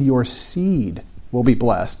 you and your seed will be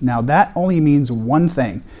blessed. Now that only means one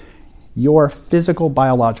thing, your physical,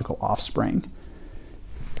 biological offspring.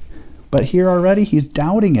 But here already, he's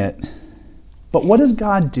doubting it. But what does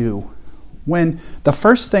God do? When the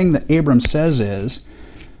first thing that Abram says is,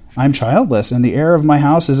 I'm childless, and the heir of my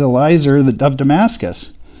house is Eliezer of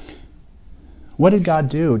Damascus. What did God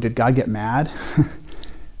do? Did God get mad?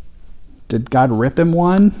 Did God rip him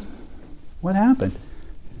one? What happened?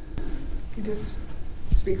 He just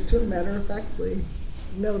speaks to him matter-of-factly.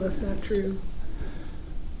 No, that's not true.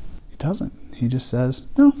 He doesn't. He just says,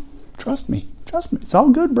 no, trust me. Trust me. It's all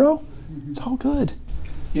good, bro. It's all good.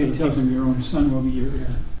 Yeah, he tells him your own son will be your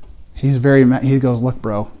heir. He's very mad. He goes, look,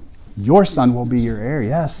 bro, your son will be your heir,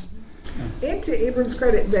 yes. And to Abram's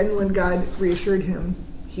credit, then when God reassured him,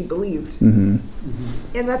 he believed.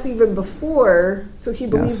 Mm-hmm. And that's even before, so he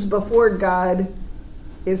believes Yes. before God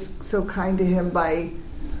is so kind to him by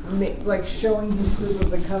like showing him proof of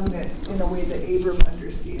the covenant in a way that Abram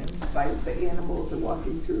understands by the animals and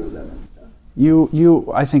walking through them and stuff.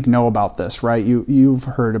 You I think know about this, right? You've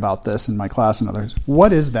heard about this in my class and others.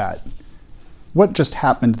 What is that? What just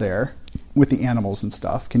happened there with the animals and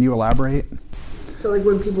stuff? Can you elaborate? So like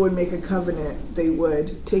when people would make a covenant, they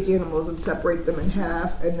would take animals and separate them in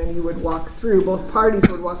half, and then you would walk through, both parties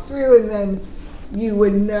would walk through, and then you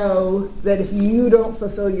would know that if you don't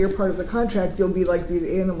fulfill your part of the contract, you'll be like these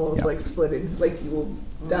animals, Yeah. like split in, like you will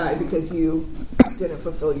die because you didn't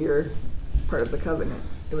fulfill your part of the covenant.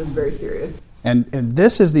 It was very serious. And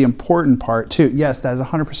this is the important part too. Yes, that is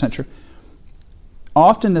 100% true.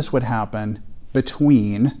 Often this would happen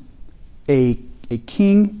between a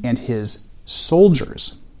king and his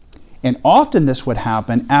soldiers. And often this would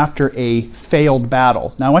happen after a failed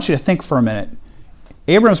battle. Now I want you to think for a minute.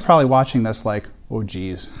 Abram's probably watching this like, oh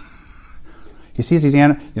geez. He sees these the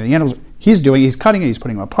animals he's cutting it, he's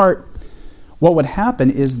putting them apart. What would happen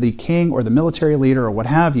is the king or the military leader or what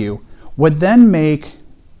have you would then make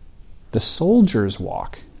the soldiers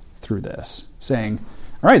walk through this, saying,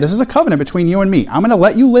 all right, this is a covenant between you and me. I'm going to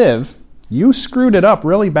let you live. You screwed it up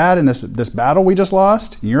really bad in this battle we just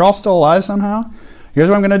lost, and you're all still alive somehow. Here's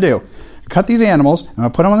what I'm going to do. Cut these animals, I'm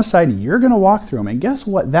going to put them on the side, and you're going to walk through them. And guess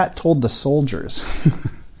what that told the soldiers?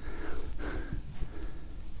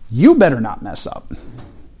 You better not mess up.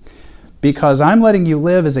 Because I'm letting you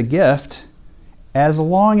live as a gift as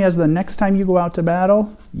long as the next time you go out to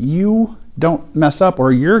battle, you don't mess up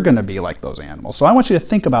or you're going to be like those animals. So I want you to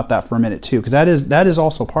think about that for a minute too, because that is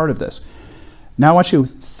also part of this. Now I want you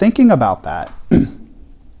thinking about that.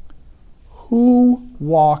 Who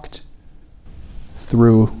walked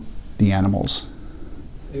through the animals?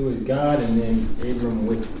 It was God, and then Abram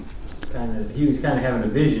he was kind of having a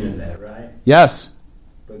vision of that, right? Yes.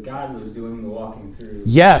 But God was doing the walking through.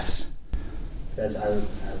 Yes. That's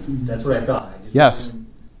what I thought. Yes.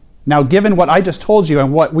 Now, given what I just told you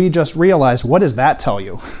and what we just realized, what does that tell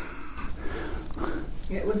you?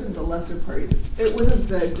 Yeah, it wasn't the lesser party. It wasn't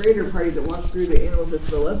the greater party that walked through the animals. It's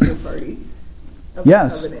the lesser party of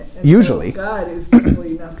Yes, the covenant. And usually. so God is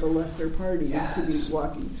definitely not the lesser party to be Yes.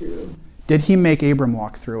 walking through. Did he make Abram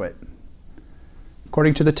walk through it?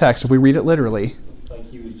 According to the text, if we read it literally, It's like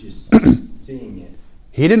he was just seeing it.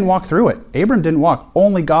 he didn't walk through it. Abram didn't walk.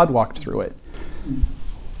 Only God walked through it.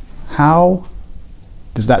 How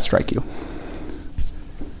does that strike you?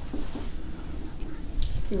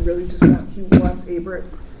 He really just he wants Abram.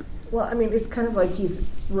 Well, I mean, it's kind of like he's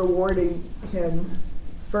rewarding him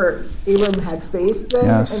for Abram had faith then,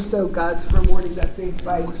 Yes. and so God's rewarding that faith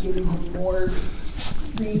by giving him more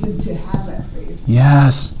reason to have that faith.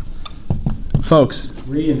 Yes. Folks.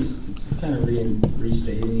 Restating.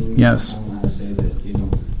 Yes. I don't know how to say that.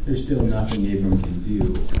 There's still nothing Abram can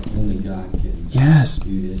do. Only God can Yes.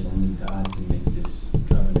 do this. Only God can make this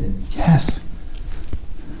covenant. Yes.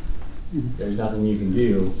 There's nothing you can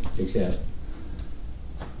do except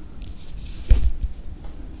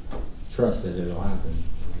trust that it'll happen.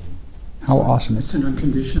 How awesome It's is an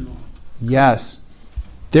unconditional. Yes.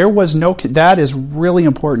 There was no... That is really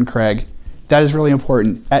important, Craig. That is really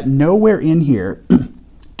important. At nowhere in here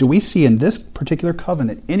do we see in this particular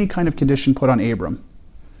covenant any kind of condition put on Abram.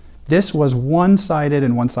 This was one-sided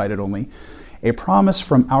and one-sided only. A promise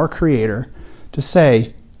from our Creator to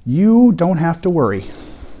say, you don't have to worry.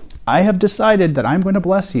 I have decided that I'm going to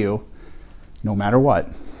bless you no matter what.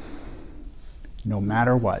 No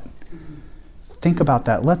matter what. Think about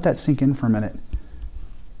that. Let that sink in for a minute.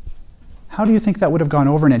 How do you think that would have gone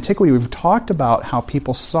over in antiquity? We've talked about how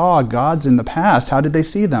people saw gods in the past. How did they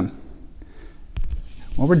see them?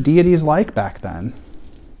 What were deities like back then?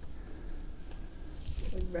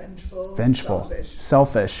 Like Vengeful.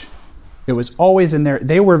 Selfish. It was always in there.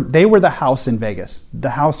 They were the house in Vegas.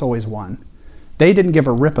 The house always won. They didn't give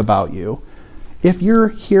a rip about you. If you're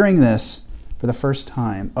hearing this for the first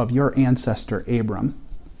time of your ancestor Abram,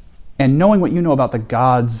 and knowing what you know about the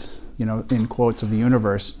gods, in quotes, of the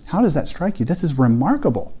universe, how does that strike you? This is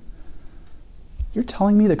remarkable. You're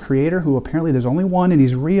telling me the Creator, who apparently there's only one and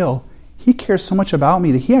he's real, he cares so much about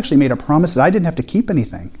me that he actually made a promise that I didn't have to keep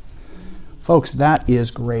anything. Folks, that is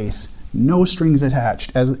grace. No strings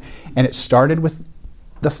attached. And it started with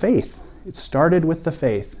the faith. It started with the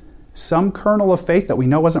faith. Some kernel of faith that we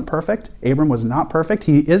know wasn't perfect. Abram was not perfect.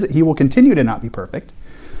 He will continue to not be perfect.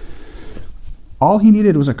 All he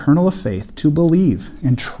needed was a kernel of faith to believe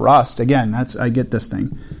and trust. Again, I get this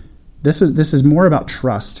thing. This is more about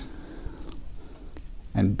trust.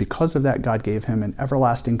 And because of that, God gave him an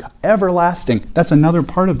everlasting. That's another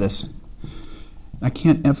part of this. I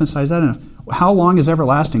can't emphasize that enough. How long is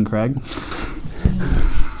everlasting, Craig?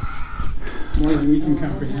 More than we can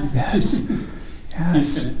comprehend. Yes.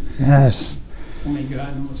 Yes. Infinite. Yes. Only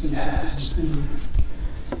God knows infinite.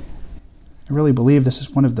 I really believe this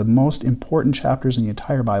is one of the most important chapters in the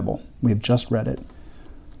entire Bible. We have just read it.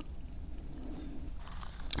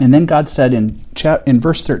 And then God said in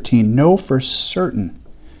verse 13, know for certain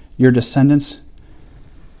your descendants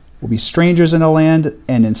will be strangers in a land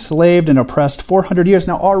and enslaved and oppressed 400 years.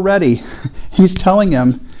 Now already, he's telling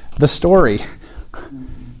him the story.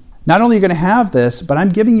 Not only are you going to have this, but I'm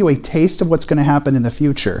giving you a taste of what's going to happen in the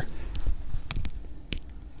future.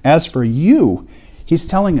 As for you, he's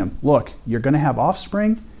telling him, look, you're going to have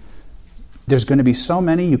offspring. There's going to be so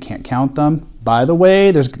many, you can't count them. By the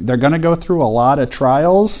way, they're going to go through a lot of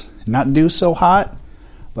trials, not do so hot.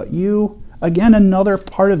 But you, again, another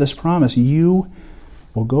part of this promise, you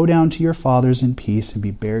will go down to your fathers in peace and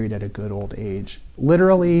be buried at a good old age.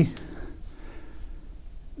 Literally,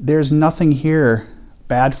 there's nothing here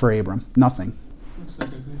bad for Abram. Nothing. Looks like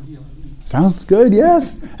a good deal to me. Sounds good,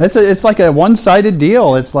 yes. It's like a one-sided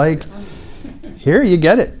deal. It's like, here, you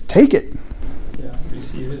get it. Take it. Yeah,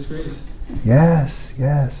 receive His grace. Yes,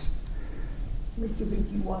 yes. Makes you think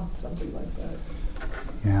you want something like that.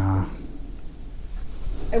 Yeah,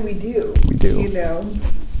 And we do. we do.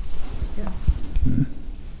 Yeah.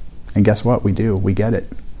 And guess what? We do. We get it.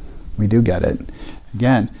 We do get it.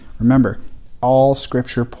 Again, remember, all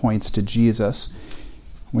Scripture points to Jesus.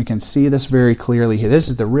 We can see this very clearly here. This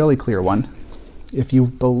is the really clear one. If you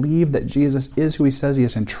believe that Jesus is who He says He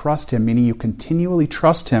is and trust Him, meaning you continually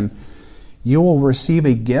trust Him, you will receive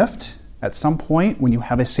a gift at some point when you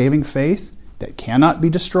have a saving faith that cannot be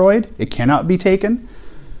destroyed. It cannot be taken.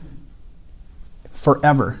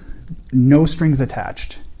 Forever. No strings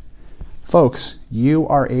attached. Folks, you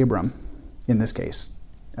are Abram in this case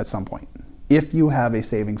at some point. If you have a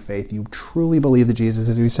saving faith, you truly believe that Jesus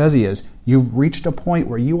is who He says He is, you've reached a point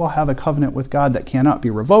where you will have a covenant with God that cannot be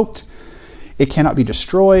revoked. It cannot be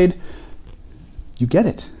destroyed. You get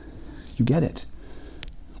it. You get it.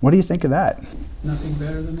 What do you think of that? Nothing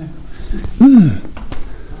better than that.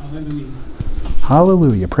 Hallelujah.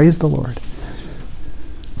 Hallelujah. Praise the Lord. That's right.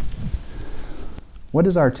 What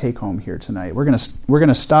is our take home here tonight? We're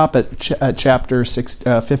gonna stop at chapter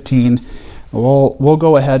 15. We'll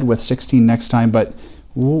go ahead with 16 next time. But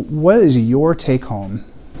what is your take home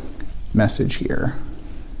message here?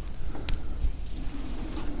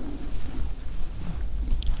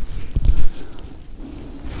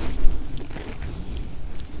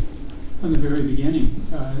 From the very beginning,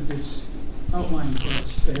 it's outlined for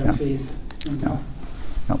us to have Yeah. faith in God.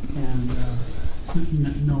 Yep.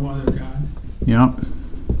 And no other God, Yep.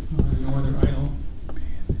 no other idol.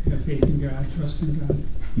 Have faith in God, trust in God.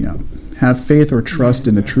 Yep. Have faith or trust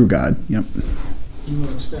in the true God. Yep. You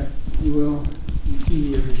will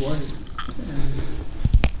be rewarded.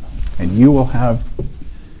 And you will have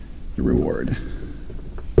your reward.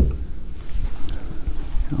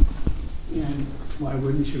 And why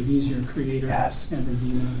wouldn't you? He's your creator Yes. and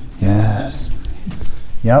redeemer. Yes.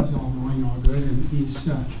 Yep. He's all knowing, all good, and He's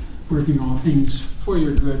working all things for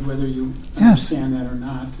your good, whether you Yes. understand that or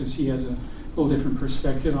not, because he has a whole different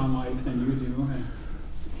perspective on life than you do. And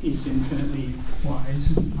he's infinitely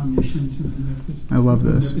wise and omniscient and omnipotent. I love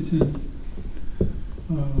this.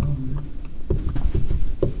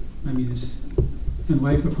 I mean, in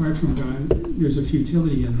life apart from God, there's a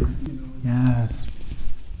futility in it. Yes.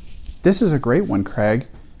 This is a great one, Craig.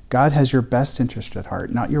 God has your best interest at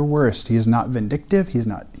heart, not your worst. He is not vindictive.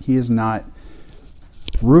 He is not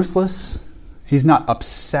ruthless. He's not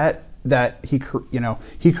upset that he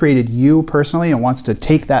created you personally and wants to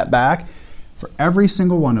take that back. For every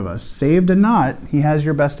single one of us, saved and not, he has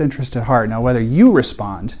your best interest at heart. Now, whether you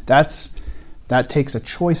respond, that takes a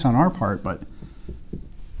choice on our part, but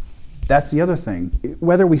that's the other thing.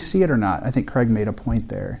 Whether we see it or not, I think Craig made a point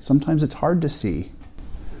there. Sometimes it's hard to see.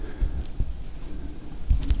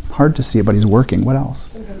 Hard to see it, but he's working. What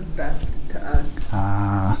else? Sometimes best to us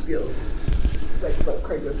feels like what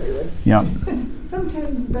Craig was saying. Yeah.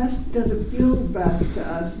 Sometimes best doesn't feel best to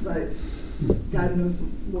us, but God knows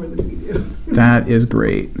more than we do. That is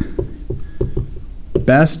great.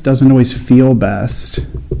 Best doesn't always feel best.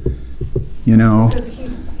 Because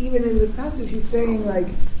he's, even in this passage, he's saying, like,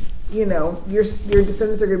 your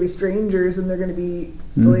descendants are going to be strangers and they're going to be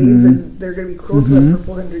slaves and they're going to be cruel to them for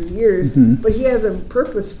 400 years. But he has a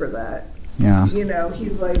purpose for that. Yeah.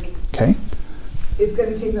 He's like, Okay. it's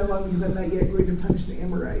going to take that long because I'm not yet going to punish the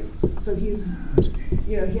Amorites. So he's,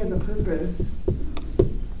 he has a purpose.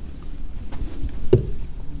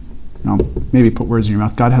 Now, maybe put words in your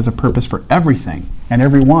mouth. God has a purpose for everything and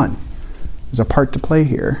everyone. There's a part to play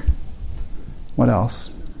here. What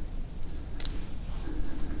else?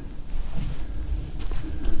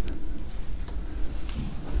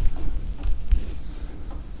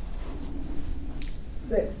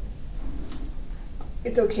 That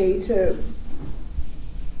it's okay to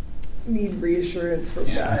need reassurance from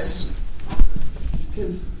God.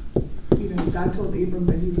 Because, God told Abram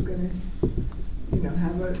that he was going to,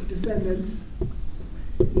 have a descendant,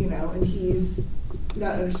 and he's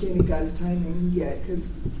not understanding God's timing yet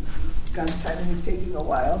because God's timing is taking a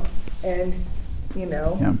while. And,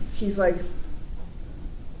 he's like,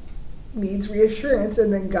 needs reassurance,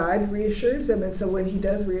 and then God reassures him. And so when he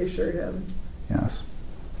does reassure him, Yes.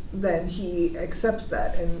 then he accepts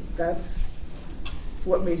that, and that's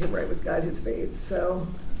what made him right with God, his faith. So,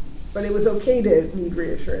 but it was okay to need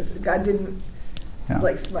reassurance. God didn't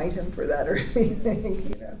smite him for that or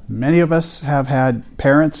anything. Many of us have had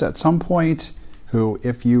parents at some point who,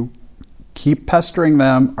 if you keep pestering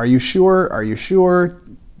them, are you sure? Are you sure?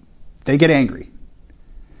 They get angry.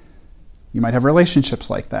 You might have relationships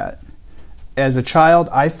like that. As a child,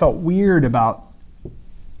 I felt weird about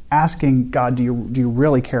asking God, do you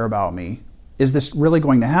really care about me? Is this really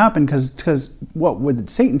going to happen? Because what would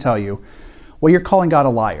Satan tell you? Well, you're calling God a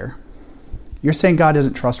liar. You're saying God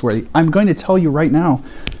isn't trustworthy. I'm going to tell you right now,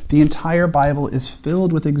 the entire Bible is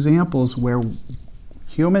filled with examples where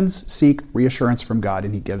humans seek reassurance from God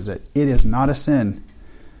and he gives it. It is not a sin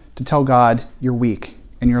to tell God you're weak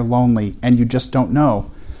and you're lonely and you just don't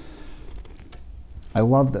know. I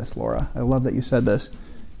love this, Laura. I love that you said this.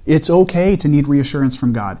 It's okay to need reassurance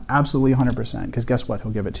from God. Absolutely 100%. Because guess what?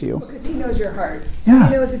 He'll give it to you. Because he knows your heart. Yeah.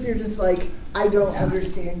 He knows if you're just like, I don't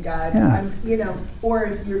understand God. Yeah. Or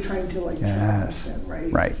if you're trying to challenge him,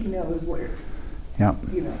 right? Right. He knows where, Yep.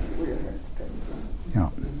 where your heart's coming from.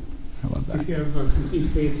 Yep. I love that. If you have a complete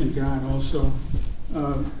faith in God, also,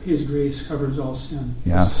 his grace covers all sin.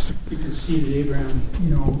 Yes. You can see that Abraham,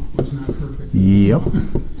 was not perfect. Yep.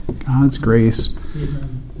 God's grace.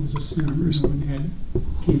 Abraham was a sinner and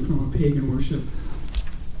came from a pagan worship.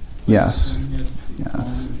 Yes. And had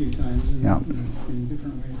Yes. fallen a few times Yep. in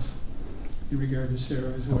different ways. In regard to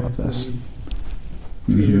Sarah, his I love wife, this.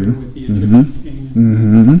 the treated her with the Egyptian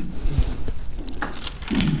king.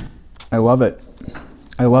 I love it.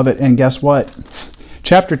 I love it. And guess what?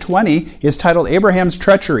 Chapter 20 is titled Abraham's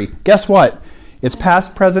Treachery. Guess what? It's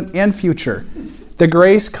past, present, and future. The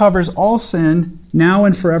grace covers all sin now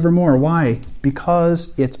and forevermore. Why?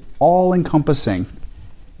 Because it's all-encompassing.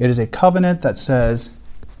 It is a covenant that says,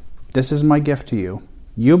 this is my gift to you.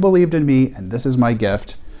 You believed in me, and this is my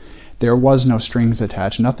gift. There was no strings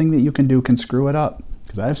attached. Nothing that you can do can screw it up,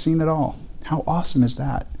 because I've seen it all. How awesome is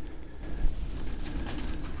that?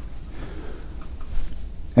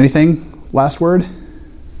 Anything? Last word?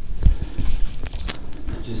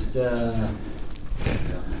 I just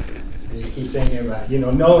keep thinking about,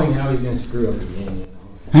 knowing how he's going to screw up again,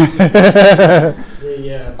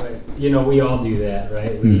 Yeah, but, we all do that,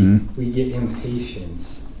 right? We get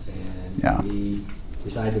impatience and we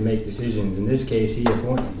decide to make decisions. In this case, he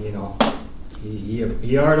appointed, he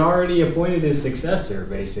had already appointed his successor,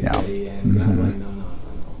 basically, and God's like, no.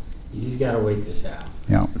 You just got to wait this out.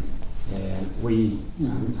 Yeah.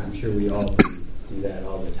 And I'm sure we all do that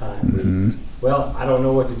all the time. Well, I don't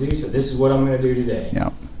know what to do, so this is what I'm going to do today.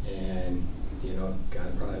 Yeah. And,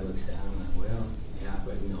 God probably looks down and like, well, yeah,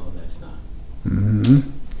 but no, that's not.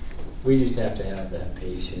 We just have to have that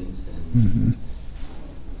patience and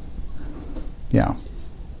Yeah.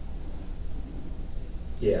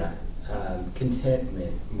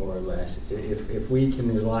 Contentment, more or less. If we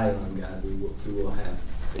can rely on God, we will have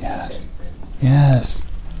contentment. Yes.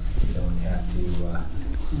 We don't have to,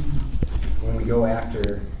 when we go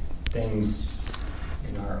after things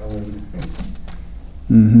in our own,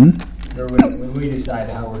 or when we decide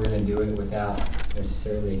how we're going to do it without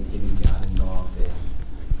necessarily getting God involved, then,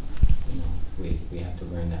 we have to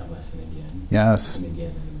learn that lesson again. Yes. And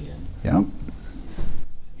again and again. Yeah.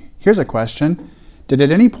 Here's a question. Did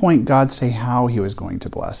at any point God say how he was going to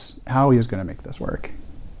bless, how he was going to make this work?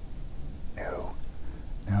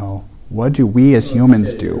 No. What do we as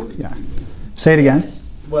humans do? Yeah. Say it again.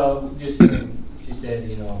 Well, just when she said,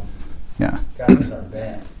 Yeah. God is our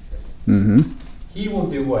best. Mm-hmm. He will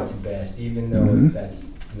do what's best, even though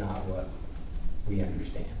that's not what we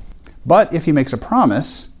understand. But if he makes a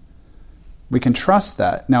promise, we can trust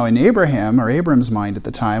that. Now, in Abram's mind at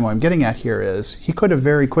the time, what I'm getting at here is he could have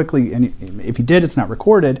very quickly, and if he did, it's not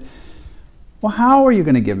recorded. Well, how are you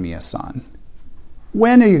going to give me a son?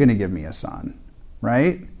 When are you going to give me a son?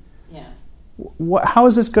 Right? Yeah. How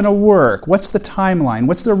is this going to work? What's the timeline?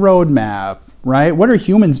 What's the roadmap? Right? What are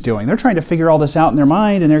humans doing? They're trying to figure all this out in their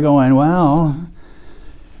mind, and they're going, well,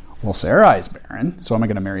 Sarai's barren, so am I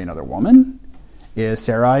going to marry another woman? Is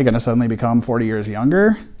Sarai going to suddenly become 40 years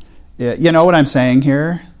younger? You know what I'm saying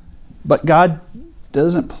here? But God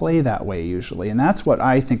doesn't play that way usually, and that's what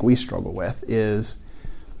I think we struggle with, is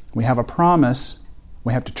we have a promise,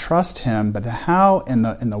 we have to trust him, but the how and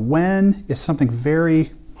the when is something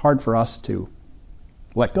very hard for us to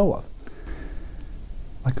let go of.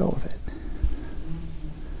 Let go of it.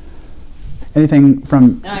 Anything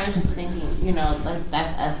from... No, I was just thinking, like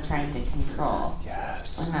that's us trying to control.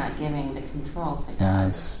 Yes. We're not giving the control to God.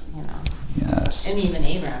 Yes. Yes. And even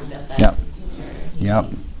Abraham does that Yep. in the future. He Yep.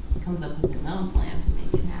 comes up with his own plan to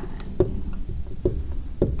make it happen.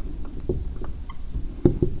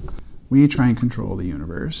 We try and control the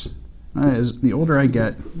universe. As the older I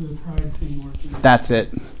get, The pride thing working. that's it.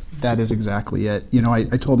 That is exactly it.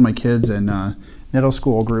 I told my kids in middle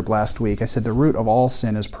school group last week, I said the root of all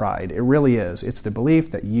sin is pride. It really is. It's the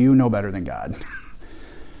belief that you know better than God.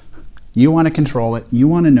 You want to control it. You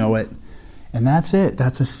want to know it. And that's it.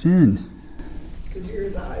 That's a sin. Because you're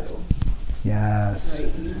the idol. Yes.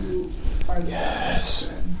 Right? You are the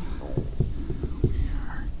Yes. idol.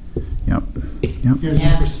 Yep. Here's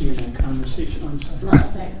Yeah. interesting in that conversation on Sunday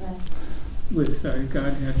Well, there. with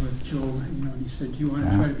God had with Job. He said, "Do you want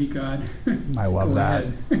to Yeah. try to be God?" I love Go that.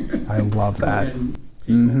 ahead. I love Go that. ahead and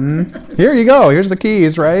take over. Here you go. Here's the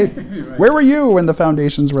keys, right? Right. Where were you when the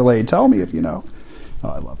foundations were laid? Tell me if you know. Oh,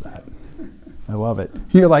 I love that. I love it.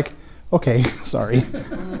 You're like, okay, sorry.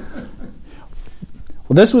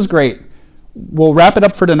 Well, this was great. We'll wrap it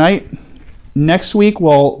up for tonight. Next week,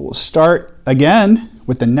 we'll start again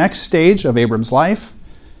with the next stage of Abram's life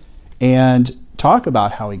and talk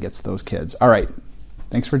about how he gets those kids. All right.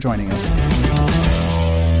 Thanks for joining us.